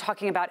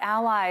 talking about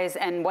allies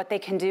and what they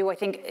can do, I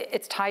think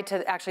it's tied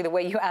to actually the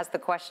way you asked the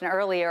question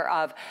earlier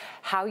of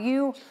how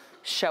you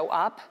show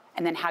up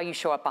and then how you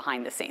show up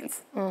behind the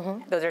scenes.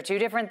 Those are two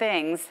different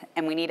things,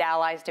 and we need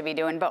allies to be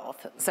doing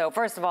both. So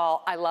first of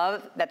all, I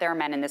love that there are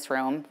men in this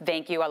room.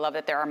 Thank you. I love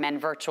that there are men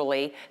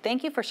virtually.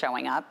 Thank you for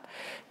showing up.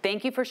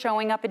 Thank you for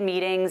showing up in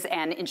meetings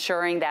and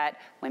ensuring that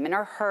women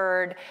are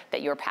heard,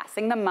 that you're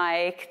passing the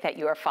mic, that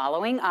you are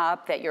following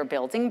up, that you're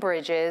building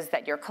bridges,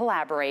 that you're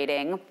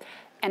collaborating.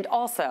 And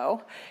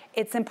also,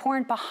 it's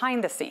important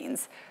behind the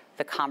scenes.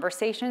 The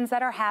conversations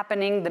that are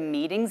happening, the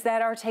meetings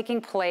that are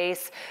taking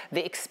place,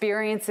 the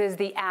experiences,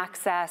 the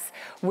access,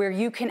 where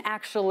you can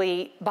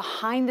actually,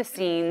 behind the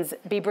scenes,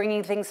 be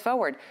bringing things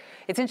forward.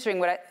 It's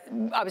interesting,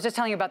 I was just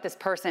telling you about this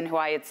person who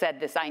I had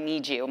said this, I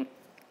need you.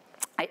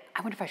 I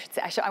wonder if I should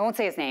say, I won't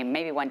say his name,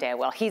 maybe one day I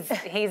will. He's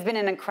been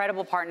an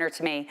incredible partner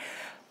to me,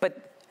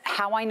 but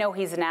how I know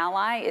he's an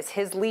ally is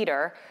his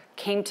leader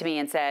came to me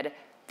and said,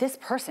 this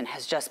person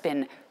has just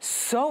been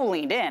so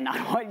leaned in on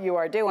what you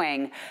are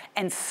doing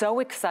and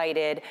so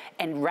excited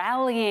and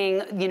rallying,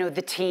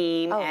 the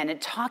team and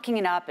talking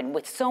it up and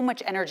with so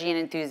much energy and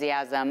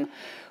enthusiasm,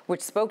 which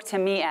spoke to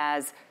me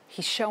as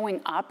he's showing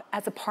up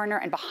as a partner,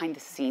 and behind the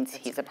scenes,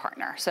 he's a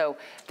partner. So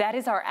that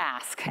is our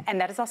ask, and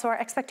that is also our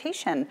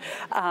expectation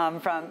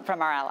from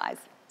our allies.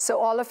 So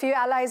all of you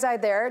allies are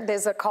there.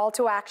 There's a call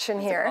to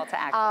action here. Call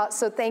to action.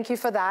 So thank you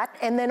for that.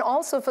 And then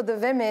also for the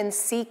women,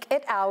 seek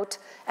it out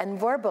and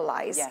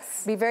verbalize.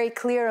 Yes. Be very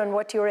clear on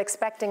what you're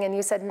expecting. And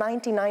you said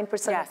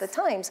 99% of the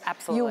times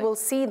you will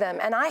see them.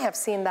 And I have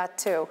seen that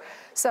too.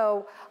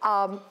 So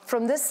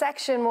from this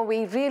section, what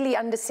we really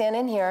understand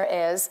in here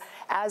is,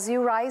 as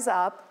you rise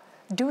up,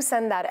 do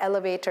send that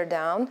elevator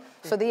down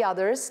for the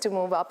others to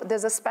move up.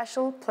 There's a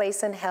special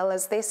place in hell,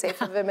 as they say,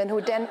 for women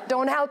who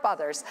don't help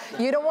others.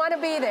 You don't want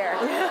to be there.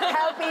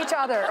 Help each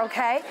other,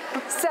 okay?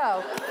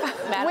 So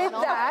with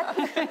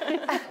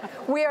that,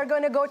 we are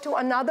going to go to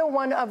another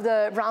one of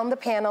the round the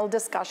panel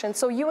discussion.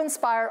 So you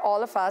inspire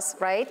all of us,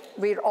 right?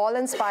 We're all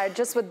inspired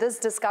just with this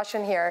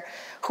discussion here.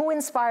 Who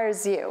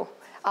inspires you?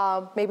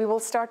 Maybe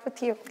we'll start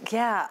with you.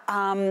 Yeah,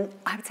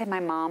 I would say my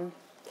mom.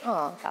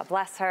 Oh. God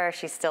bless her.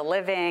 She's still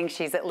living.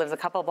 She lives a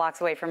couple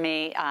blocks away from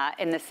me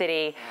in the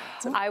city.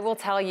 I will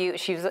tell you,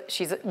 she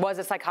was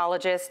a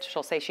psychologist.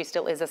 She'll say she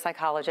still is a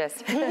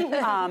psychologist.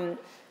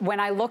 When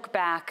I look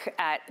back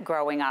at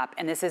growing up,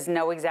 and this is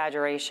no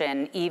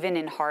exaggeration, even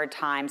in hard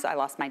times, I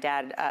lost my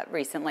dad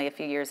recently, a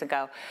few years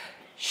ago,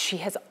 she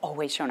has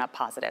always shown up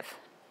positive.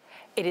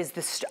 it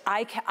is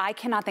I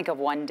cannot think of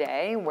one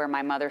day where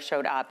my mother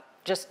showed up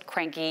just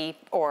cranky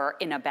or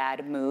in a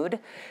bad mood.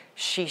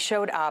 She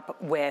showed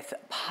up with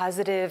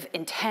positive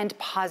intent,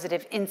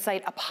 positive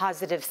insight, a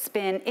positive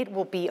spin. It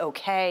will be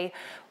okay.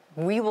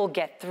 We will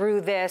get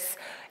through this.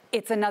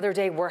 It's another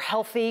day. We're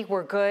healthy.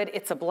 We're good.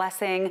 It's a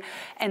blessing.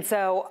 And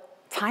so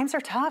times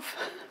are tough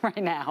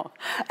right now.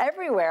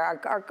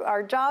 Everywhere.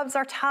 Our jobs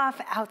are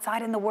tough.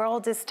 Outside in the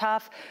world is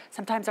tough.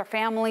 Sometimes our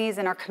families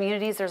and our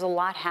communities, there's a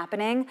lot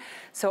happening.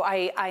 So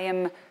I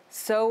am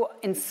so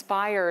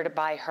inspired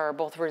by her,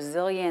 both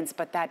resilience,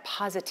 but that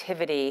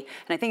positivity.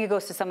 And I think it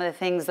goes to some of the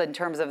things in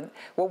terms of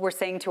what we're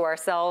saying to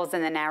ourselves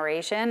in the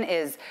narration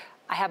is,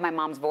 I have my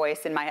mom's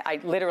voice in I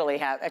literally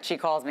have, she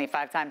calls me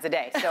 5 times a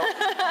day. So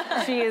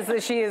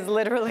she is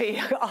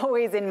literally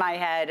always in my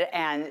head,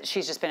 and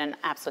she's just been an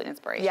absolute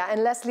inspiration. Yeah,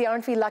 and Leslie,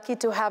 aren't we lucky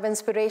to have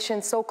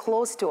inspiration so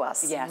close to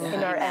us yes.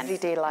 in our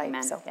everyday life?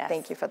 Amen. So yes.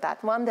 Thank you for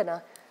that.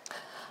 Vandana.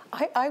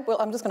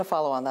 I'm just going to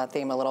follow on that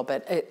theme a little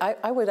bit.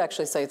 I would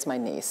actually say it's my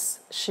niece.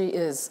 She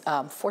is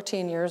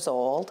 14 years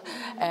old,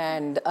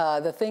 and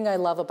the thing I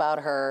love about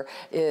her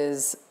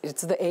is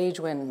it's the age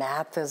when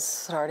math is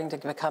starting to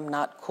become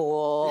not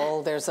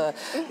cool. There's a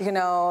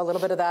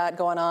little bit of that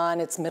going on.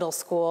 It's middle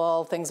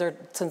school. Things are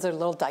a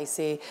little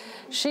dicey.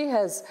 She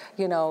has,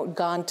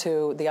 gone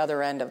to the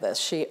other end of this.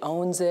 She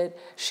owns it.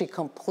 She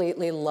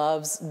completely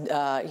loves,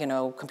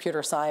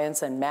 computer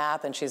science and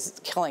math, and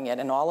she's killing it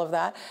in all of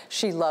that.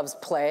 She loves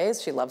play.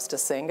 She loves to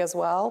sing as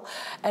well.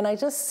 And I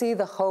just see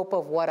the hope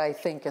of what I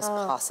think is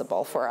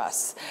possible for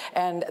us.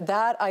 And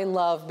that I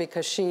love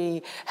because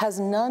she has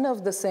none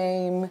of the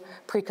same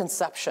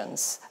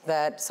preconceptions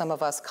that some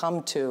of us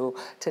come to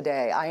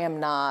today. I am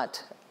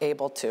not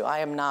able to. I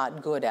am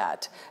not good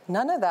at.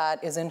 None of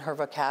that is in her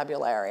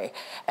vocabulary.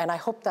 And I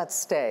hope that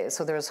stays.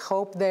 So there's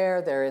hope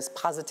there. There is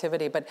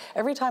positivity. But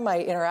every time I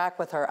interact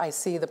with her, I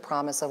see the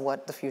promise of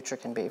what the future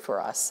can be for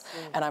us.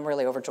 And I'm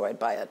really overjoyed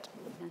by it.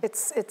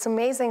 It's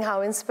amazing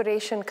how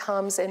inspiration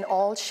comes in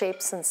all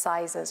shapes and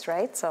sizes,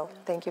 right? So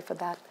thank you for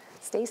that.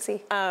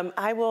 Stacey.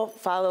 I will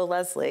follow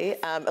Leslie.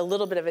 A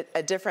little bit of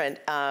a different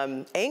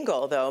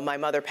angle, though. My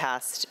mother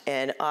passed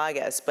in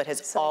August, but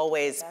has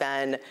always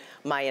been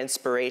my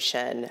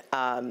inspiration.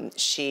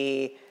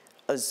 She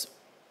was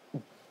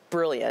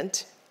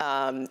brilliant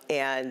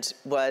and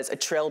was a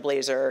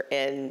trailblazer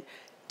in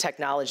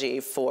technology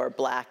for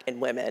Black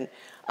and women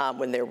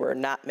when there were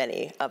not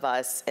many of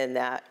us in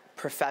that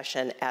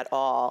profession at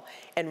all,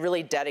 and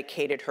really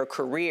dedicated her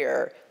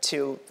career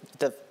to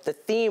the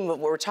theme of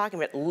what we're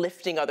talking about,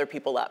 lifting other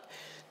people up,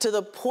 to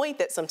the point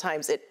that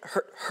sometimes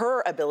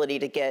her ability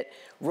to get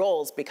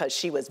roles, because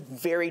she was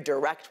very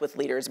direct with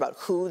leaders about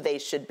who they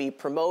should be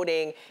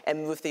promoting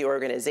and move the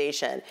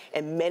organization.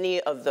 And many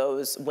of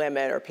those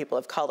women or people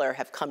of color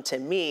have come to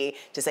me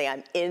to say,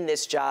 I'm in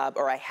this job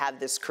or I have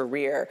this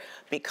career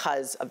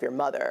because of your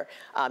mother.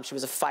 She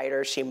was a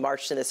fighter. She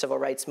marched in the civil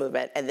rights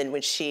movement. And then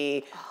when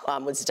she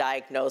was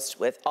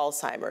diagnosed with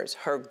Alzheimer's,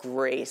 her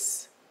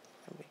grace,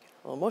 I'm getting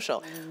a little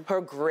emotional,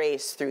 her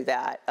grace through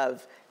that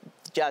of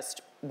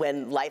just,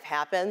 when life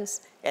happens,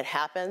 it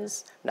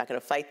happens. I'm not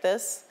going to fight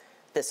this.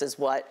 This is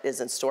what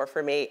is in store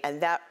for me. And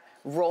that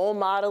role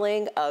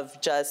modeling of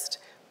just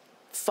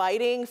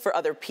fighting for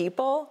other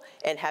people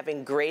and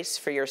having grace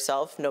for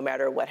yourself, no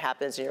matter what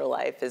happens in your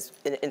life, is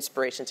an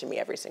inspiration to me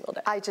every single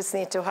day. I just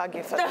need to hug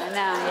you for that.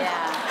 No,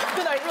 yeah.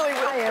 But I really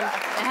will.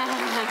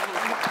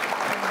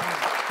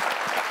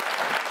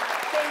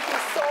 Thank you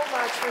so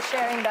much for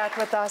sharing that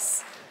with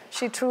us.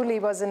 She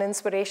truly was an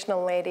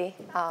inspirational lady.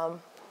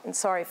 And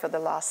sorry for the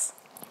loss.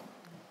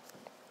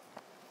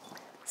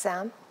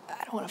 Sam?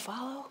 I don't want to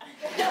follow.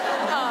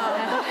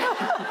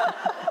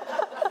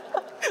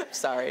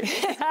 Sorry.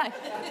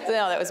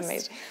 No, that was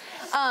amazing.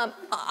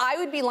 I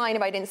would be lying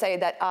if I didn't say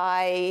that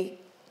I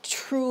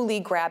truly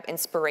grab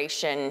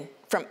inspiration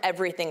from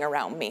everything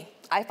around me.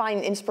 I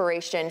find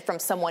inspiration from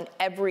someone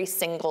every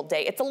single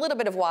day. It's a little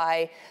bit of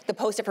why the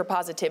Post-it for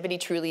Positivity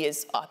truly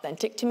is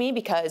authentic to me,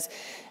 because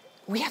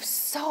we have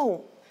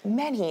so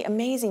many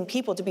amazing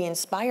people to be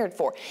inspired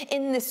for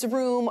in this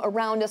room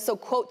around us. So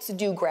quotes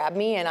do grab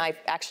me, and I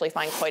actually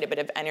find quite a bit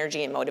of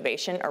energy and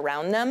motivation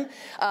around them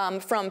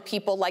from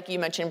people like you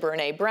mentioned,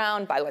 Brené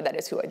Brown. By the way, that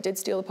is who I did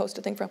steal the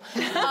Post-it thing from.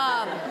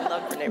 I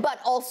love Brené Brown.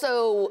 But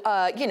also,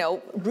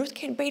 Ruth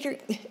K. Bader,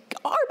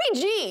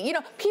 RBG,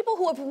 people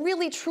who have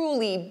really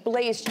truly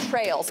blazed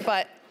trails,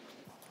 but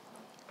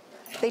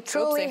they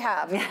truly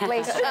have. They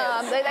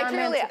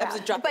truly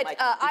have. But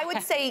I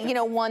would say,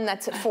 one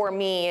that's for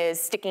me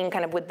is sticking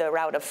kind of with the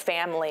route of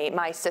family,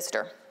 my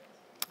sister.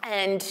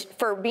 And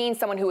for being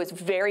someone who is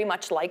very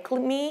much like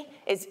me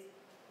is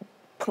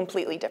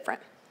completely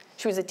different.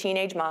 She was a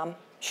teenage mom.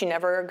 She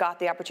never got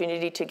the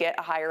opportunity to get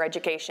a higher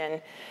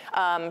education.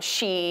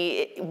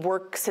 She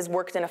has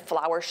worked in a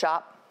flower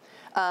shop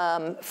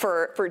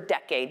for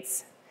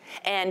decades.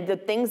 And the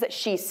things that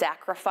she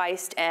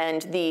sacrificed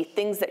and the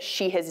things that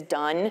she has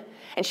done,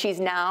 and she's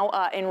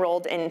now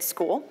enrolled in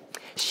school.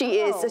 She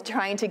is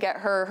trying to get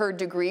her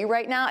degree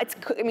right now.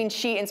 I mean,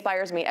 she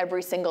inspires me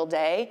every single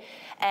day,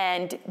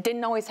 and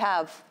didn't always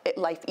have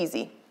life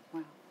easy.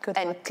 Wow.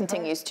 And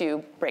continues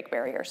to break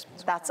barriers.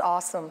 That's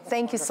awesome.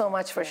 Thank you so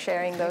much for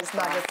sharing those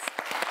nuggets.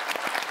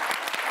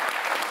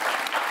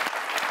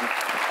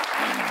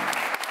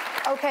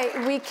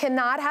 Okay, we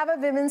cannot have a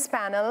women's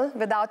panel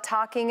without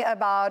talking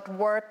about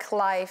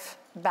work-life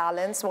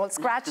balance. Well,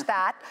 scratch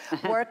that.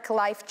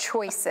 Work-life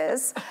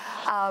choices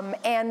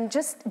and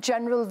just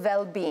general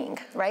well-being,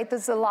 right?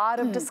 There's a lot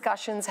of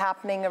discussions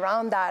happening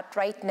around that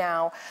right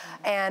now,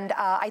 and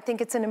I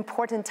think it's an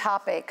important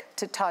topic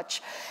to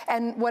touch.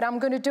 And what I'm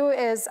going to do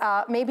is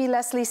maybe,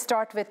 Leslie,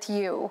 start with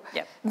you.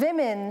 Yep.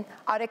 Women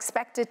are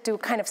expected to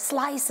kind of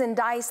slice and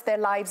dice their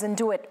lives and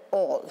do it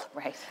all.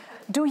 Right.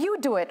 Do you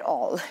do it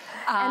all?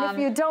 And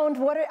if you don't,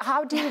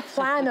 how do you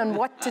plan on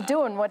what to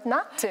do and what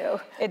not to?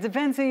 It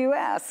depends who you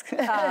ask. It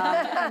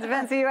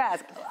depends who you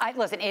ask.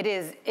 Listen, it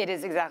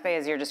is exactly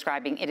as you're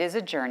describing. It is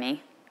a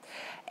journey.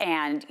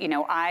 And, you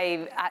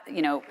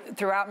know,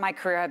 throughout my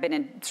career, I've been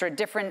in sort of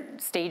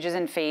different stages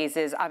and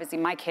phases. Obviously,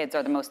 my kids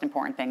are the most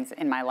important things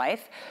in my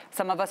life.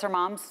 Some of us are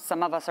moms,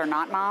 some of us are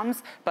not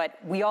moms, but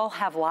we all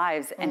have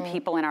lives and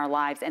people in our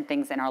lives and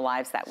things in our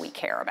lives that we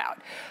care about.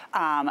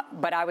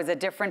 But I was a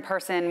different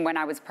person when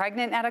I was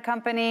pregnant at a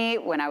company,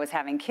 when I was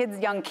having kids,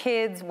 young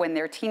kids, when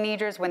they're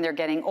teenagers, when they're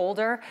getting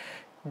older.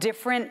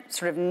 Different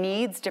sort of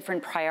needs,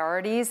 different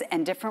priorities,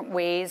 and different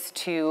ways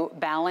to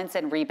balance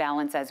and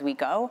rebalance as we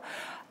go.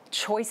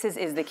 Choices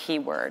is the key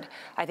word.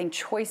 I think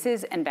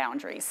choices and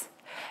boundaries.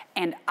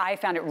 And I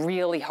found it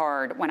really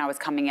hard when I was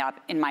coming up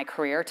in my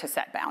career to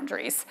set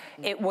boundaries.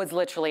 It was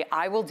literally,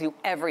 I will do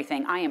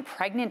everything. I am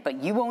pregnant,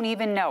 but you won't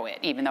even know it,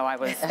 even though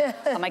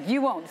I'm like,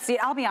 you won't. See,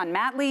 I'll be on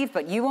mat leave,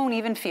 but you won't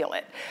even feel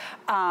it.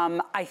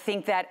 I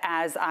think that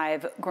as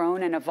I've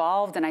grown and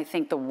evolved, and I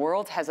think the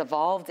world has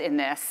evolved in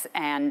this,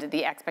 and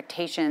the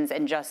expectations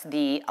and just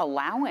the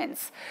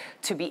allowance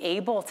to be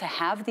able to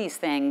have these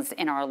things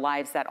in our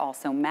lives that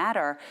also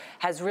matter,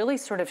 has really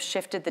sort of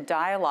shifted the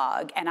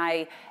dialogue.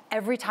 And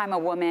every time a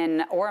woman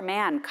or a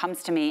man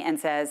comes to me and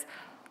says,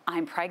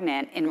 I'm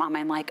pregnant, in my mind,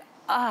 I'm like,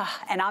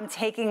 and I'm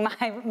taking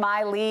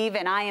my leave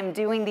and I am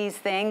doing these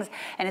things,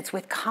 and it's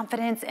with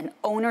confidence and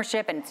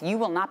ownership, and you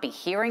will not be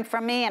hearing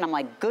from me, and I'm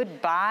like,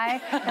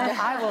 goodbye.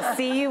 I will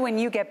see you when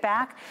you get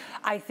back.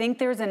 I think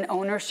there's an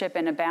ownership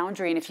and a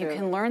boundary, and if you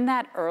can learn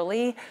that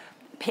early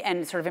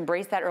and sort of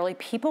embrace that early,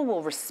 people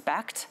will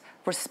respect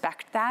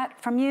that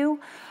from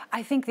you.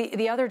 I think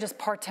the other just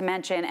part to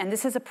mention, and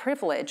this is a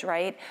privilege,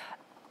 right?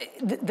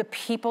 The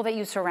people that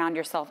you surround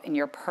yourself in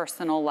your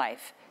personal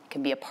life. It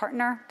can be a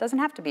partner, doesn't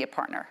have to be a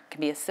partner. It can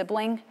be a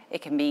sibling,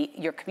 it can be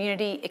your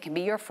community, it can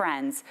be your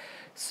friends.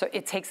 So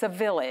it takes a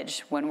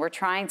village. When we're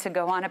trying to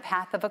go on a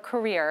path of a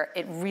career,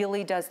 it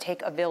really does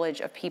take a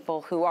village of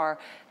people who are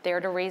there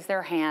to raise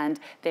their hand,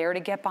 there to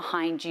get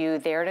behind you,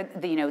 there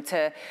to,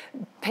 to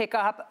pick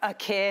up a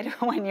kid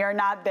when you're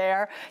not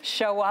there,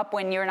 show up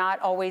when you're not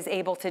always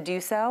able to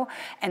do so.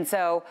 And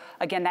so,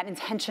 again, that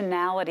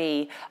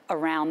intentionality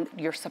around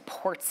your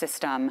support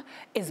system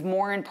is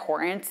more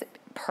important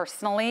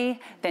personally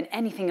than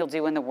anything you'll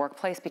do in the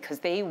workplace, because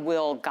they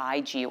will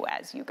guide you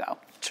as you go.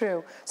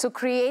 True. So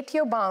create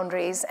your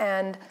boundaries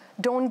and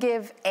don't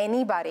give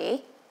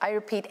anybody, I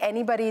repeat,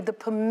 anybody, the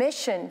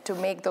permission to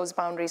make those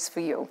boundaries for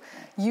you.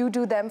 You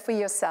do them for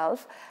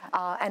yourself,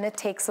 and it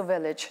takes a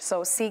village.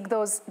 So seek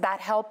those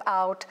that help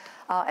out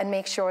and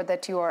make sure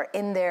that you are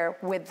in there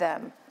with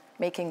them,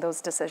 making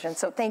those decisions.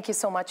 So thank you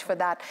so much for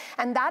that.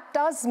 And that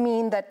does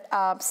mean that,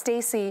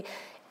 Stacey,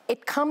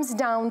 it comes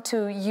down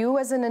to you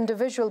as an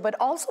individual, but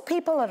also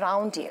people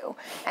around you,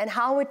 and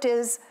how it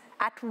is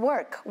at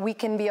work. We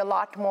can be a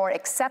lot more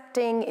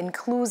accepting,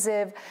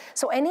 inclusive.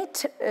 So any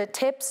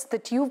tips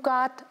that you've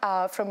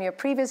got from your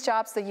previous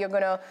jobs that you're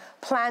going to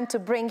plan to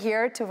bring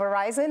here to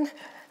Verizon?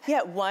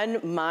 Yeah,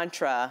 one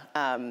mantra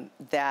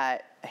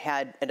that I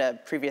had in a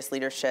previous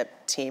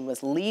leadership team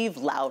was leave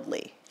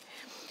loudly,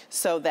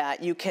 so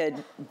that you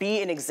could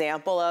be an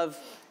example of,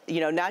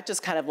 not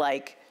just kind of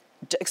like,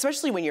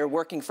 especially when you're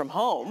working from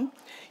home,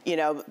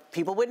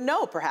 people wouldn't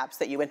know perhaps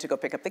that you went to go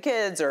pick up the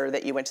kids or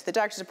that you went to the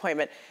doctor's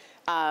appointment.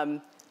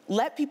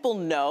 Let people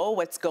know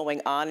what's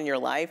going on in your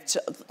life,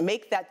 to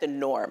make that the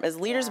norm. As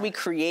leaders, we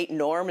create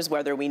norms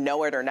whether we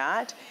know it or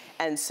not.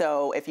 And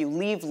so if you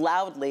leave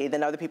loudly,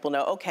 then other people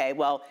know, okay,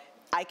 well,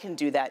 I can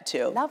do that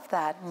too. Love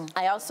that.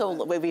 I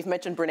also, we've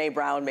mentioned Brene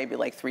Brown maybe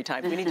like 3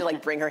 times. We need to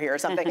bring her here or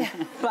something.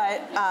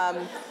 But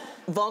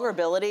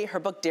vulnerability, her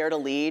book Dare to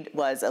Lead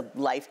was a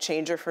life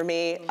changer for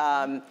me.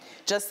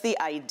 Just the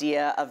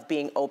idea of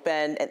being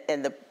open,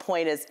 and the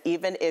point is,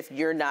 even if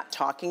you're not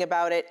talking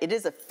about it, it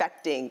is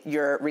affecting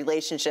your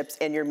relationships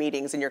and your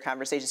meetings and your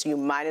conversations. You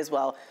might as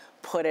well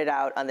put it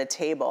out on the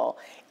table.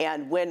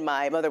 And when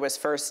my mother was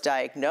first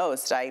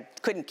diagnosed, I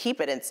couldn't keep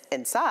it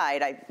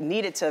inside. I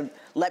needed to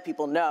let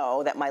people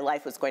know that my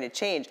life was going to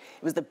change.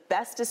 It was the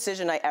best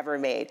decision I ever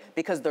made,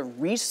 because the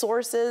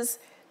resources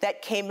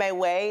that came my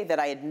way that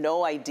I had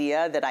no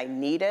idea that I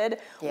needed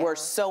were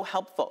so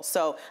helpful.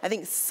 So I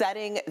think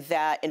setting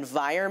that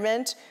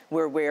environment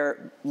where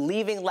we're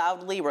leaving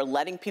loudly, we're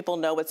letting people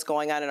know what's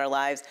going on in our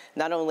lives,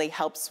 not only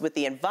helps with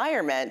the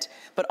environment,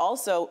 but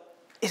also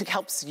it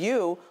helps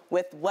you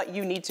with what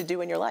you need to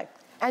do in your life.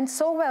 And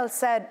so well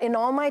said. In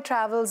all my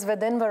travels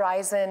within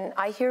Verizon,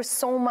 I hear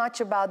so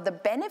much about the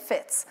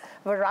benefits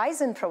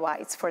Verizon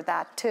provides for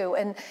that too.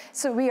 And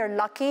so we are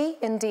lucky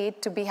indeed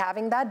to be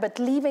having that, but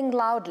leaving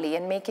loudly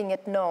and making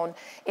it known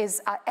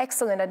is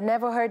excellent. I'd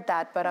never heard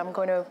that, but I'm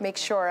going to make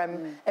sure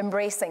I'm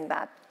embracing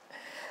that.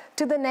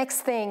 To the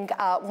next thing,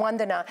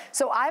 Vandana.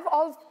 So I've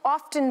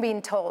often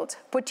been told,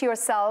 put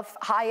yourself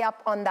high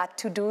up on that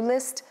to-do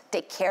list,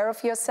 take care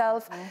of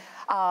yourself.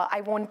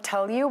 I won't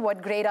tell you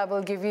what grade I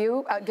will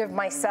give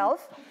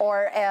myself,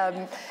 or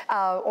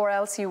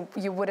else you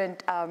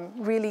wouldn't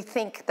really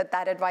think that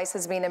that advice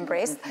has been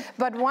embraced.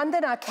 But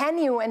Vandana, can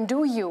you and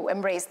do you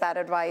embrace that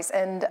advice?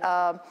 And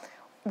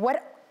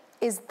what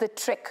is the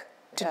trick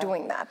to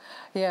doing that?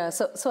 Yeah,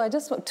 so I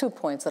just want 2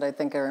 points that I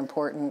think are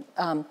important.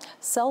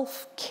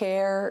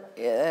 Self-care,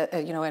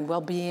 and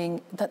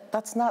well-being,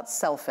 that's not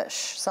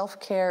selfish.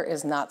 Self-care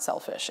is not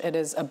selfish. It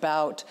is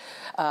about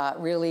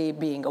really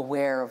being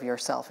aware of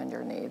yourself and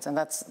your needs, and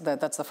that's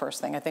the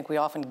first thing. I think we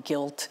often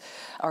guilt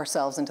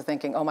ourselves into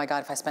thinking, oh my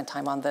God, if I spend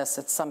time on this,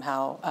 it's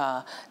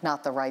somehow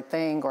not the right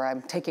thing, or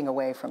I'm taking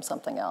away from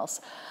something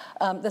else.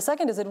 The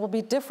second is it will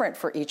be different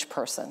for each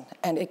person,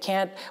 and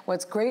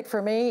what's great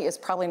for me is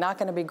probably not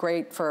going to be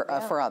great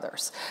for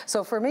others.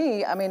 So for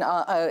me, I mean,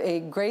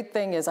 a great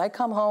thing is I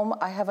come home,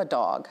 I have a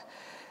dog.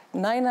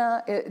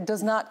 Naina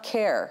does not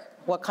care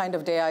what kind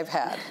of day I've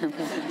had.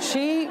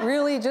 She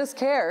really just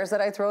cares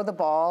that I throw the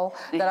ball,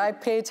 that I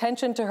pay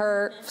attention to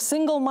her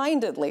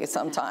single-mindedly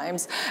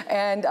sometimes,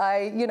 and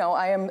I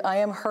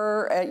am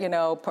her,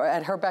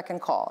 at her beck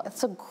and call.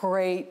 It's a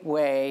great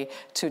way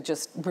to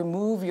just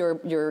remove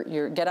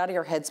get out of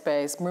your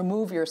headspace,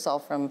 remove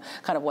yourself from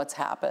kind of what's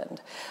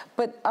happened.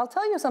 But I'll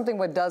tell you something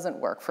what doesn't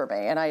work for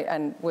me,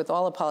 and with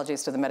all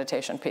apologies to the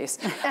meditation piece,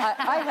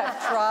 I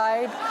have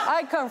tried.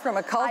 I come from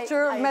a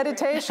culture of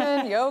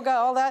meditation, yoga,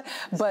 all that,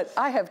 but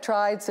I have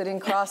tried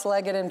sitting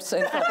cross-legged and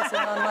focusing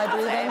on my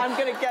breathing. I'm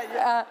going to get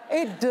you.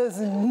 It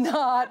does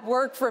not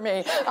work for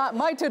me.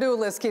 My to-do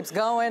list keeps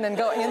going and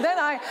going, and then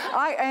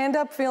I end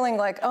up feeling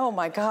like, oh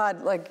my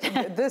God, like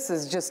this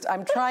is just,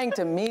 I'm trying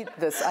to meet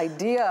this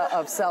idea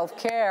of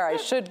self-care. I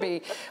should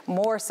be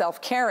more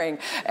self-caring,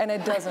 and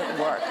it doesn't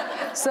work.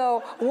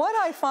 So what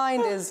I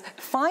find is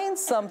find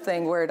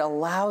something where it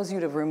allows you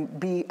to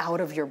be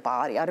out of your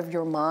body, out of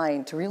your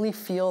mind, to really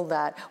feel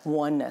that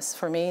oneness.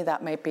 For me,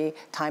 that might be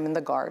time in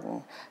the garden,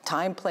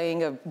 time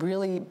playing a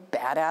really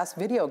badass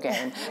video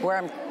game where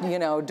I'm,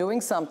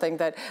 doing something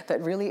that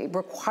really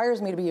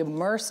requires me to be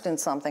immersed in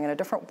something in a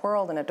different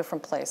world, in a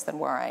different place than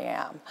where I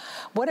am.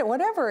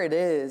 Whatever it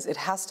is, it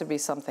has to be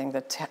something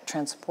that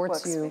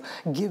transports you,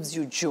 gives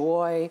you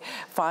joy,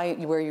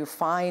 where you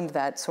find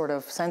that sort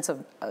of sense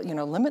of,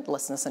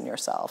 limitlessness in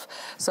yourself.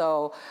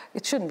 So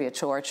it shouldn't be a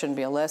chore, it shouldn't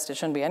be a list, it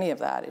shouldn't be any of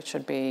that. It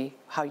should be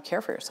how you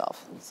care for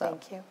yourself. So.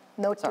 Thank you.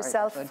 Note to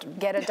self,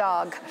 get a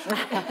dog.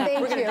 Thank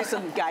We're going you. to do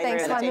some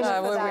guidance. Thanks,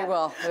 Vandana, for that. We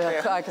will.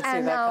 I could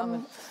see that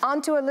coming.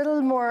 On to a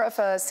little more of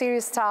a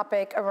serious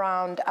topic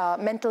around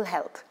mental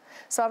health.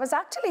 So I was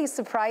actually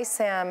surprised,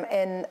 Sam,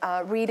 in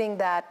reading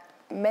that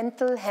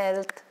mental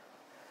health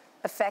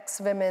affects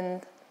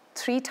women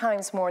 3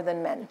 times more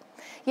than men.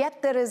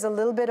 Yet there is a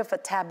little bit of a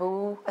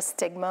taboo, a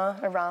stigma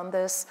around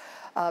this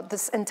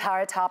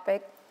entire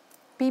topic.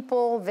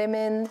 People,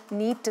 women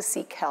need to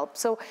seek help.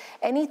 So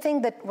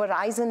anything that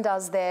Verizon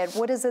does there,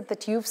 what is it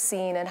that you've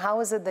seen, and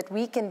how is it that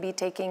we can be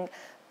taking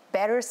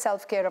better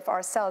self-care of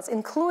ourselves,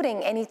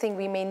 including anything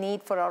we may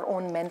need for our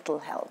own mental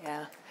health?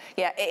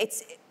 Yeah,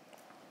 it's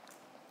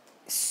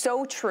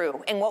so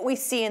true. And what we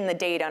see in the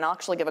data, and I'll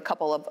actually give a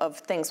couple of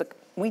things,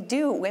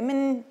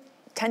 women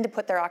tend to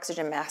put their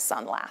oxygen masks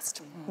on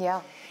last. Mm-hmm.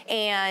 Yeah.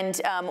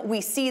 And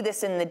we see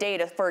this in the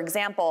data. For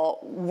example,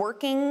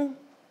 working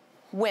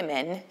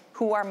women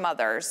who are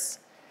mothers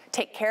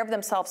take care of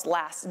themselves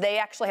last. They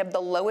actually have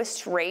the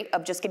lowest rate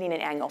of just getting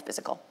an annual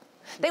physical.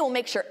 They will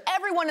make sure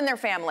everyone in their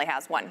family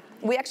has one.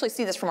 We actually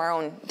see this from our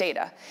own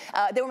data.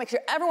 They will make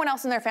sure everyone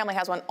else in their family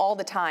has one all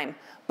the time,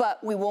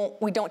 but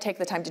we don't take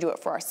the time to do it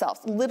for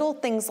ourselves. Little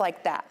things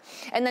like that.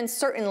 And then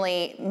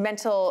certainly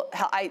mental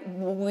health,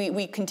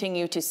 we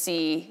continue to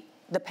see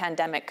the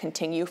pandemic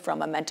continue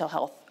from a mental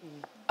health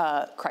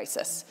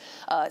crisis,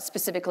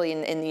 specifically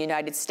in the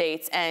United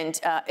States, and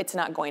it's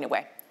not going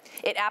away.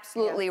 It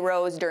absolutely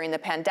rose during the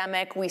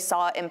pandemic. We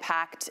saw it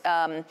impact,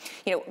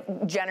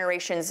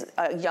 generations,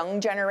 young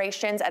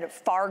generations at a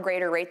far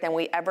greater rate than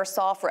we ever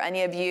saw. For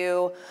any of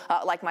you,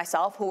 like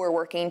myself, who are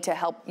working to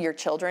help your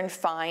children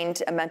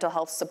find a mental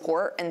health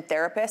support and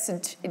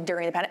therapists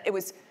during the pandemic, it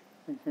was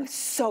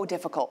so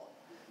difficult,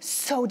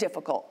 so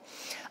difficult.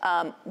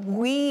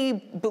 We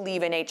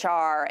believe in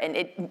HR, and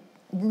it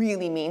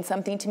really means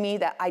something to me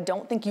that I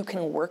don't think you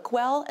can work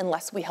well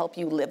unless we help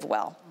you live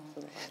well.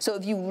 So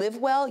if you live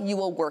well, you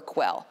will work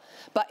well.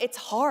 But it's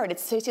hard.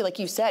 It's, Stacey, like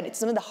you said, it's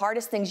some of the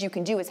hardest things you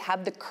can do is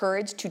have the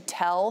courage to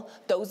tell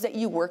those that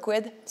you work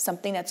with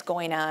something that's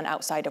going on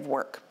outside of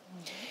work.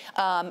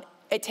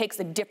 It takes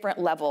a different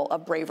level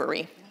of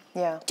bravery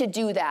to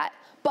do that.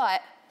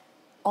 But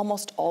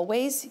almost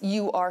always,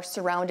 you are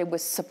surrounded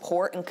with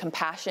support and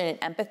compassion and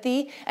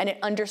empathy and an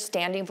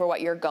understanding for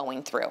what you're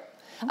going through.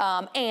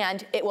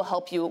 And it will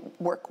help you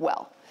work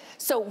well.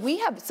 So we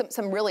have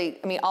some really,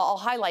 I mean, I'll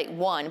highlight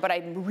one, but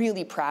I'm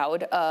really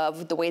proud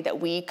of the way that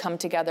we come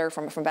together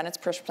from Bennett's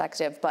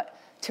perspective, but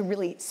to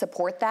really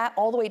support that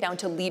all the way down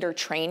to leader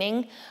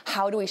training.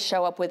 How do we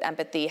show up with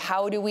empathy?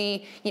 How do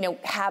we,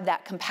 have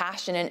that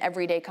compassion in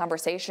everyday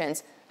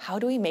conversations? How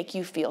do we make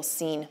you feel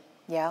seen?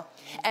 Yeah.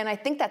 And I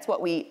think that's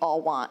what we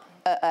all want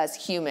as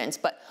humans.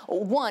 But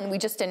one, we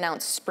just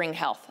announced Spring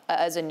Health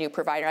as a new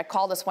provider. I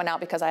call this one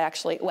out because I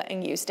actually went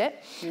and used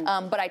it.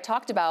 But I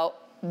talked about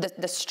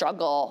the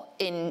struggle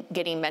in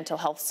getting mental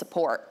health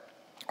support.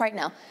 Right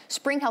now,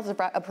 Spring Health is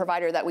a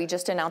provider that we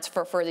just announced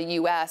for the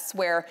US,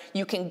 where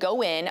you can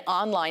go in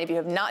online. If you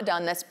have not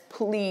done this,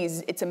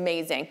 please, it's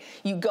amazing.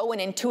 You go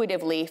in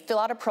intuitively, fill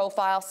out a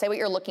profile, say what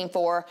you're looking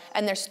for,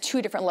 and there's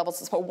 2 different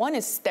levels of support. One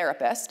is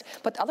therapist,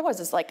 but the other one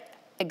is like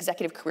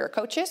executive career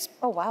coaches.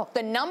 Oh, wow.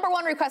 The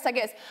 #1 request I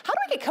get is, how do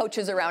I get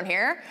coaches around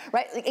here,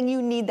 right? And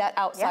you need that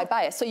outside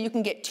bias. So you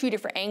can get 2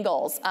 different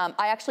angles.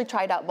 I actually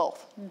tried out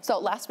both. So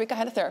last week I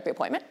had a therapy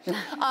appointment.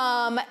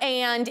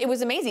 And it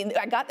was amazing.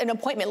 I got an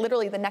appointment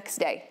literally the next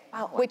day.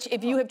 Wow. Which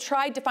if you have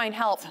tried to find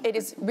help, it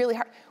is really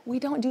hard. We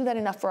don't do that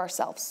enough for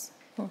ourselves.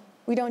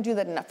 We don't do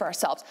that enough for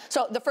ourselves.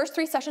 So the first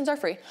 3 sessions are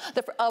free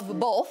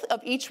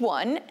of each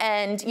one.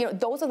 And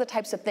those are the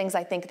types of things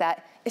I think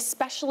that,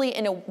 especially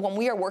when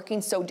we are working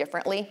so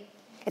differently,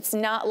 it's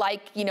not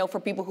like,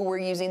 for people who are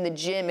using the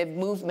gym, if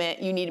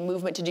you need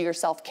movement to do your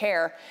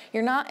self-care.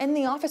 You're not in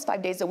the office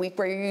 5 days a week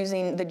where you're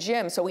using the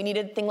gym. So we need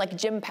a thing like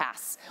Gym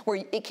Pass,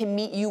 where it can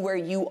meet you where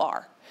you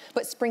are.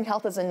 But Spring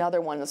Health is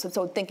another one.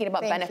 So thinking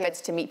about benefits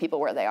to meet people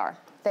where they are.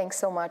 Thanks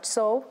so much.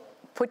 So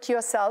put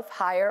yourself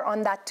higher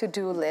on that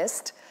to-do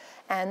list.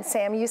 And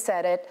Sam, you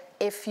said it,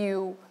 if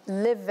you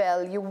live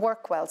well, you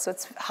work well. So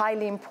it's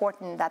highly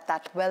important that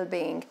that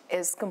well-being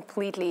is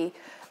completely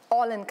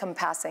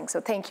all-encompassing. So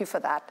thank you for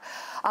that.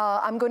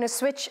 I'm going to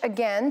switch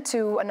again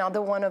to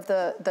another one of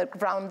the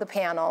round the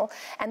panel.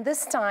 And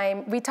this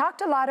time, we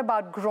talked a lot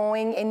about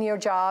growing in your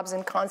jobs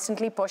and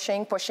constantly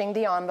pushing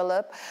the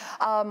envelope.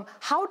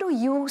 How do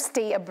you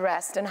stay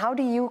abreast and how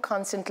do you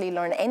constantly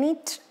learn? Any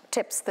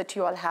tips that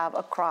you all have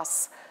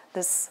across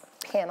this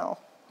panel?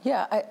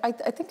 Yeah, I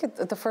think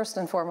the first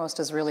and foremost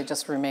is really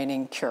just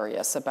remaining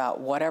curious about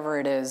whatever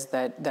it is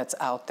that's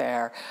out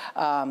there.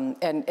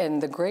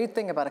 And the great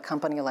thing about a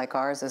company like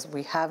ours is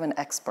we have an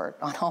expert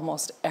on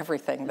almost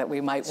everything that we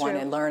might want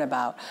to learn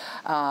about.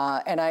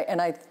 And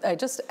I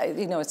just,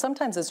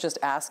 sometimes it's just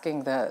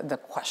asking the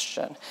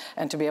question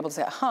and to be able to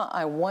say,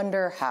 I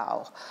wonder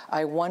how,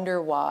 I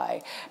wonder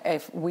why.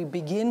 If we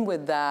begin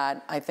with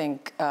that, I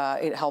think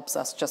it helps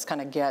us just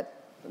kind of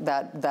get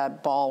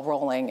that ball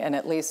rolling and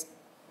at least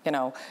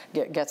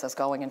gets us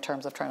going in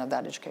terms of trying to have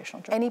that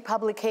educational journey. Any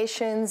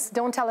publications?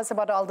 Don't tell us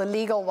about all the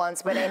legal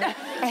ones, but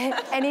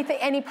anything,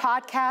 any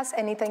podcasts,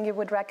 anything you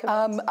would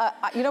recommend?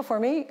 For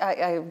me,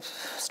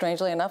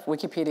 strangely enough,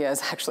 Wikipedia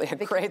is actually a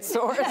great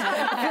source.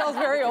 It feels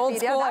very old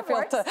school. I feel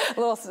a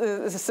little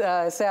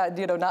sad,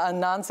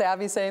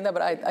 non-savvy saying that,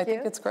 but I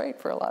think it's great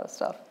for a lot of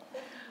stuff.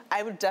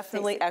 I would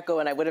definitely echo,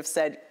 and I would have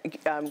said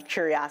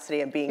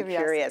curiosity and being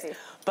curious.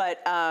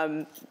 But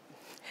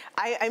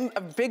I'm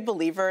a big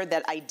believer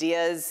that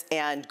ideas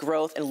and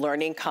growth and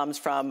learning comes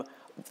from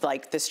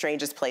like the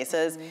strangest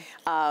places.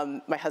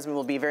 My husband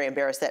will be very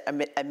embarrassed at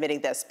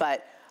admitting this,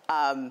 but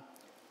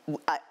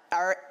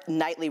our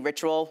nightly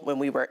ritual when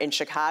we were in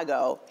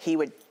Chicago, he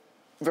would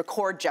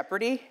record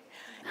Jeopardy,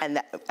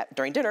 and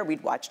during dinner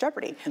we'd watch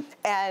Jeopardy.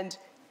 And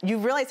you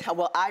realize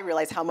I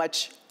realize how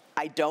much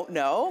I don't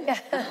know.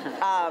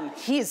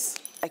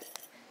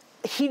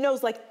 He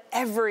knows like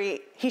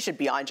he should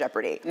be on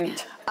Jeopardy.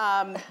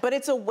 But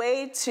it's a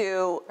way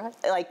to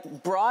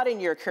like broaden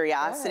your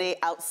curiosity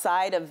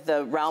outside of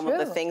the realm of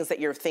the things that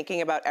you're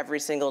thinking about every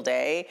single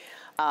day.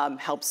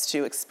 Helps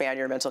to expand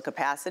your mental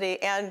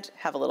capacity and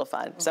have a little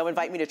fun. So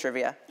invite me to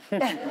trivia. I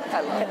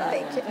love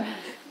that. Thank you.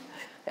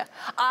 Yeah.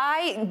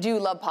 I do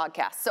love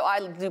podcasts. So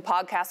I do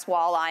podcasts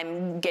while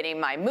I'm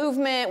getting my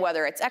movement,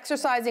 whether it's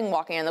exercising,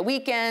 walking on the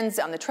weekends,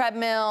 on the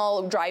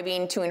treadmill,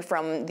 driving to and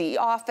from the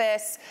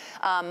office.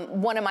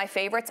 One of my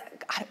favorites,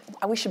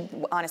 I wish,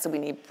 honestly, we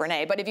need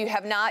Brene, but if you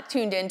have not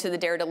tuned into the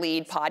Dare to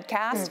Lead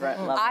podcast,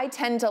 I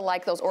tend to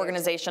like those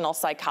organizational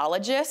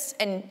psychologists,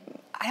 and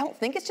I don't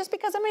think it's just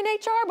because I'm in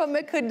HR,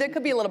 but there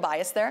could be a little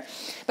bias there.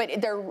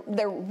 But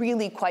they're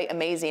really quite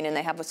amazing, and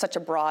they have such a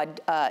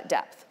broad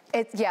depth.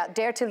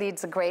 Dare to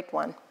Lead's a great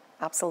one.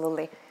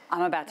 Absolutely.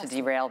 I'm about to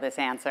derail this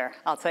answer.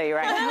 I'll tell you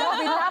right now.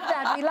 We love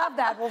that. We love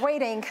that. We're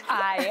waiting.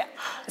 I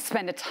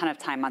spend a ton of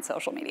time on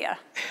social media.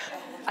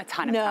 A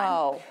ton of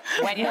No.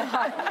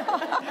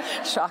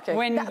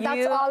 Shocking.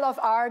 That's all of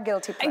our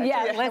guilty pleasure.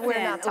 Yeah,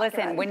 We're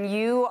listen, when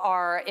you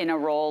are in a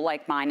role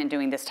like mine and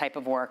doing this type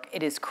of work,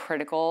 it is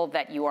critical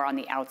that you are on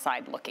the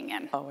outside looking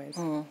in. Always.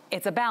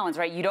 It's a balance,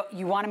 right?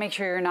 You want to make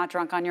sure you're not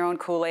drunk on your own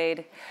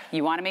Kool-Aid.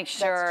 You want to make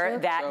sure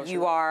that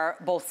you are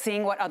both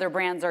seeing what other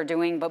brands are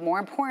doing, but more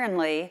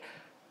importantly,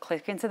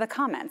 click into the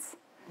comments.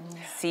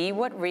 See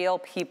what real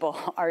people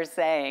are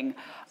saying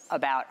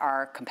about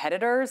our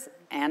competitors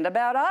and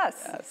about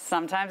us. Yes.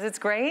 Sometimes it's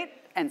great,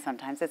 and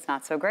sometimes it's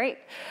not so great.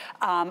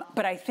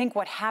 But I think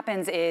what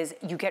happens is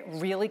you get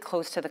really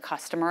close to the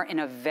customer in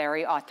a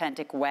very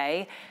authentic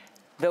way.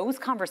 Those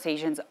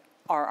conversations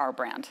are our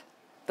brand.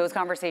 Those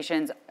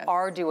conversations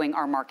are doing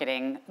our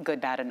marketing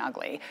good, bad, and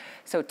ugly.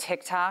 So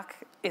TikTok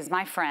is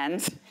my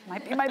friend,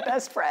 might be my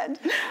best friend.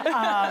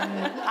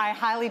 I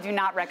highly do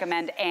not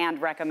recommend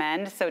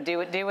so do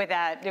with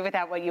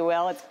that what you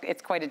will.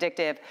 It's quite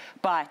addictive,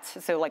 but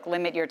so like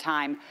limit your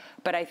time.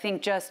 But I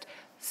think just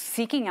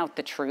seeking out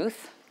the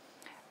truth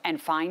and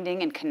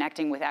finding and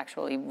connecting with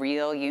actually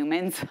real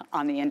humans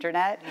on the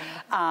internet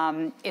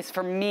is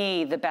for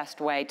me the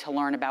best way to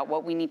learn about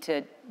what we need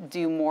to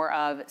do more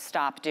of,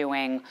 stop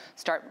doing,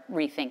 start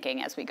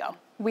rethinking as we go.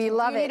 We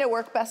love it. You need a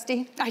work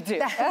bestie? I do.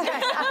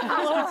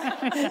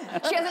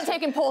 She hasn't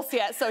taken Pulse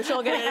yet, so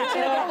she'll get it.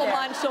 She'll get a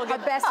lunch. She'll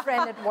get a best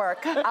friend at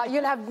work.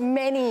 You'll have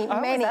many. Is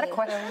that a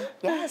question?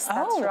 Yes,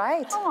 that's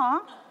right.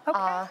 Aw,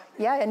 okay.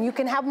 Yeah, and you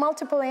can have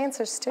multiple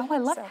answers too. Oh, I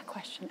love that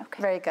question.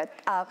 Okay. Very good.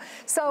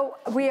 So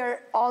we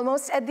are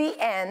almost at the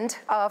end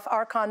of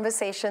our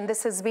conversation.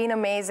 This has been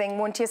amazing,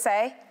 wouldn't you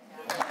say?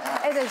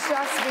 Yeah. It has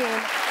just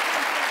been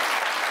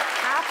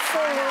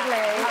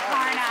absolutely.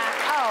 Aparna.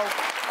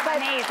 But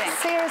amazing.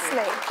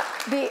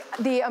 Seriously,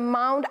 the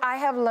amount I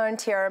have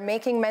learned here,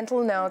 making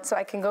mental notes so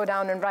I can go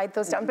down and write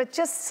those down, but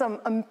just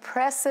some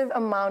impressive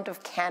amount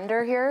of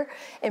candor here,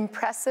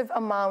 impressive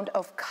amount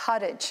of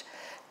courage.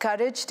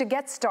 Courage to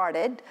get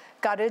started,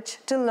 courage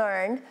to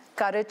learn,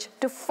 courage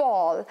to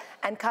fall,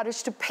 and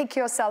courage to pick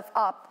yourself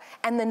up,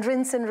 and then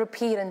rinse and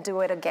repeat and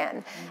do it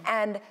again.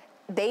 And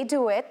they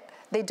do it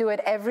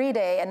every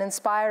day and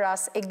inspire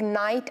us,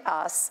 ignite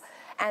us.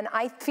 And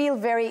I feel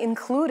very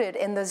included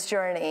in this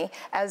journey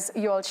as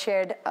you all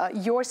shared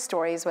your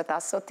stories with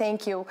us. So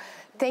thank you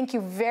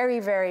very,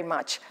 very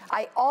much.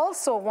 I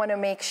also want to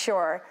make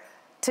sure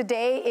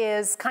today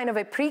is kind of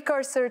a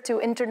precursor to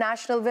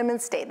International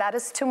Women's Day. That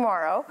is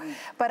tomorrow.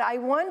 But I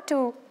want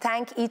to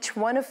thank each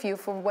one of you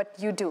for what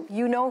you do.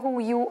 You know who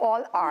you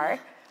all are.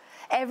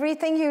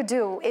 Everything you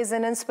do is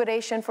an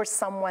inspiration for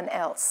someone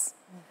else.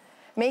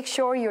 Make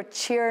sure you're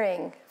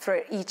cheering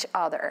for each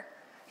other.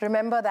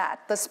 Remember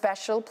that, the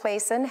special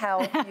place in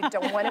hell, you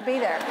don't want to be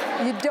there.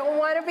 You don't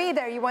want to be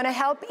there. You want to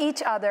help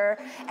each other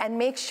and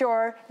make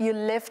sure you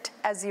lift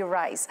as you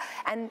rise.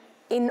 And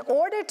in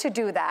order to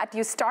do that,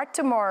 you start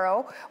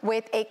tomorrow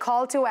with a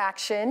call to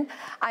action.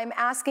 I'm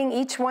asking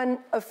each one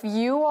of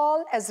you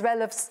all, as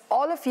well as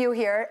all of you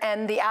here,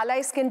 and the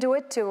allies can do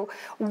it too,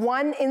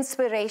 one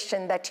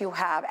inspiration that you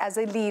have as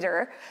a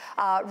leader.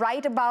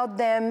 Write about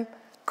them,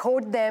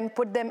 code them,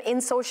 put them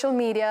in social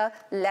media.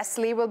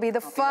 Leslie will be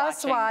the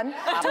first one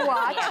to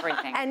watch.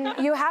 And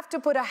you have to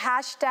put a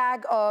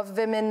hashtag of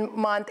Women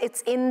Month.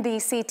 It's in the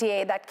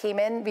CTA that came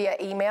in via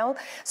email.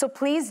 So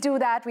please do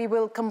that. We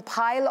will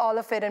compile all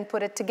of it and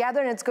put it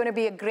together. And it's going to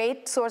be a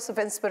great source of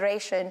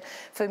inspiration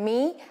for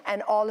me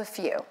and all of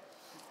you.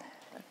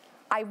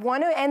 I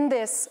want to end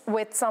this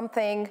with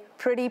something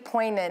pretty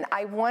poignant.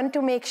 I want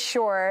to make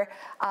sure,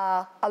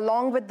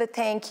 along with the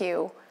thank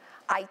you,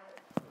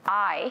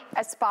 I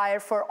aspire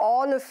for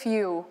all of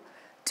you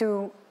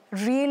to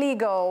really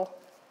go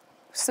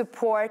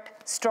support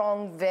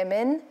strong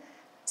women.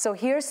 So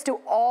here's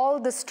to all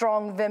the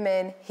strong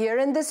women here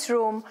in this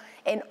room,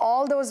 in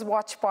all those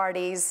watch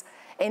parties,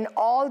 in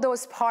all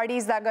those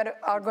parties that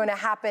are going to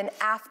happen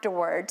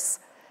afterwards.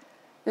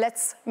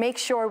 Let's make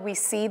sure we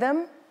see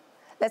them.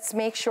 Let's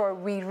make sure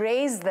we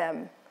raise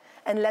them.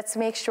 And let's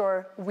make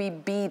sure we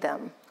be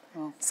them.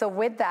 So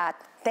with that,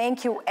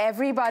 thank you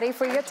everybody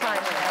for your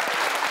time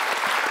today.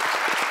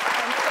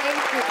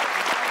 Thank you.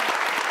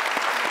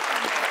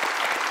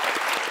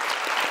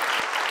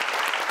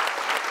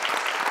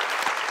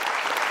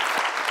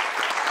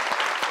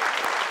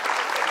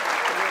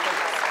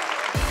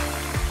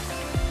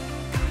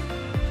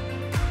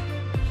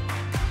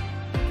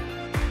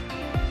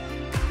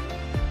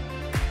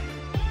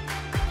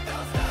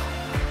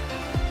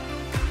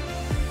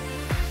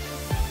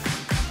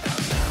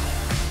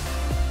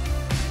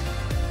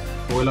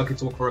 We're lucky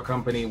to work for a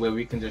company where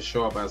we can just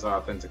show up as our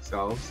authentic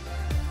selves.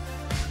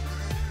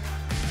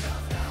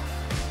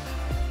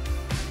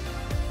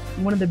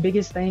 One of the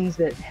biggest things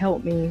that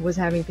helped me was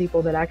having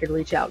people that I could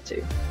reach out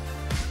to.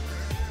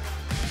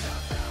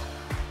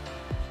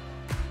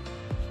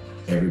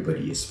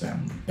 Everybody is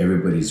family.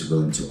 Everybody's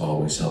willing to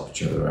always help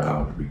each other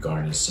out,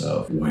 regardless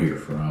of where you're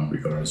from,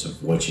 regardless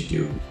of what you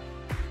do.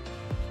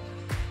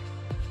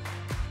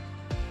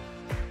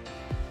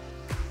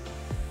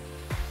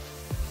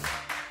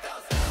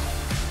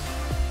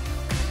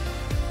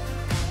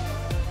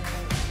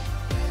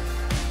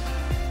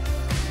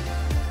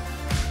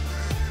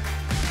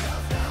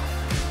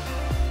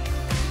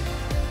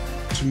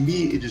 To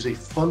me, it is a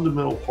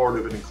fundamental part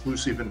of an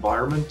inclusive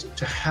environment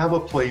to have a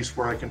place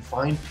where I can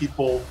find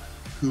people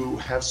who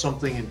have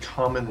something in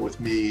common with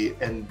me,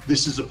 and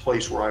this is a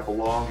place where I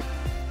belong.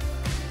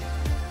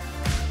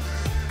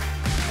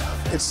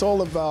 It's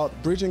all about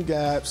bridging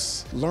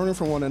gaps, learning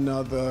from one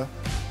another.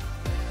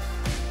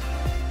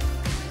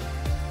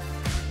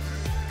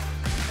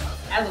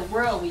 As a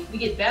world, we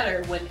get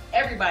better when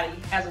everybody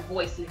has a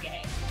voice in the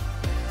game.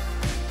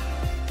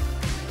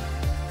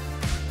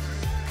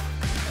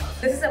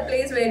 This is a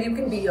place where you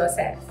can be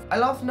yourself. I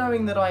love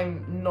knowing that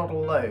I'm not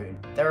alone.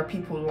 There are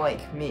people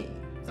like me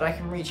that I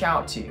can reach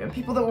out to, and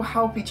people that will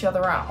help each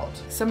other out.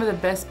 Some of the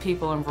best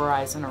people in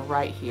Verizon are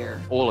right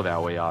here. All of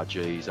our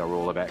ERGs are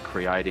all about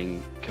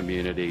creating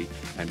community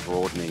and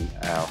broadening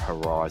our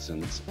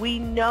horizons. We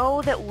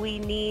know that we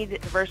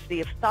need diversity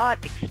of thought,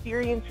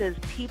 experiences,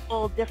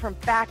 people, different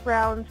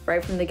backgrounds.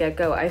 Right from the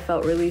get-go, I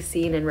felt really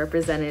seen and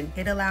represented.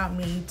 It allowed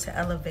me to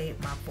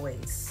elevate my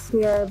voice.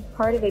 We are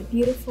part of a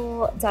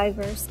beautiful,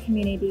 diverse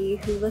community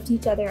who lift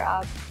each other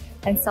up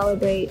and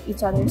celebrate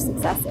each other's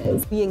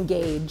successes. We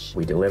engage.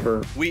 We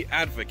deliver. We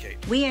advocate.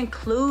 We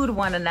include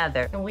one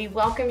another. And we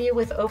welcome you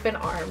with open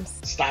arms.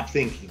 Stop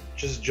thinking.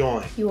 Just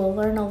join. You will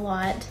learn a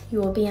lot.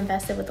 You will be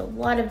invested with a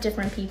lot of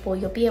different people.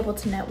 You'll be able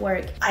to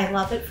network. I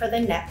love it for the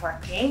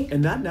networking.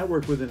 And that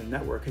network within a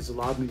network has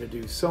allowed me to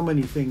do so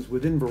many things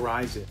within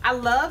Verizon. I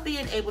love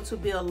being able to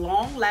build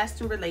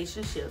long-lasting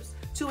relationships,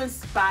 to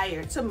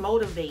inspire, to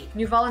motivate.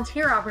 New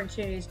volunteer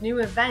opportunities, new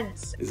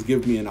events. It's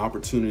given me an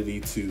opportunity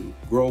to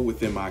grow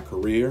within my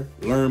career,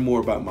 learn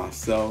more about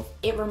myself.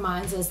 It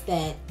reminds us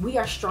that we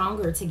are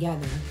stronger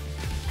together.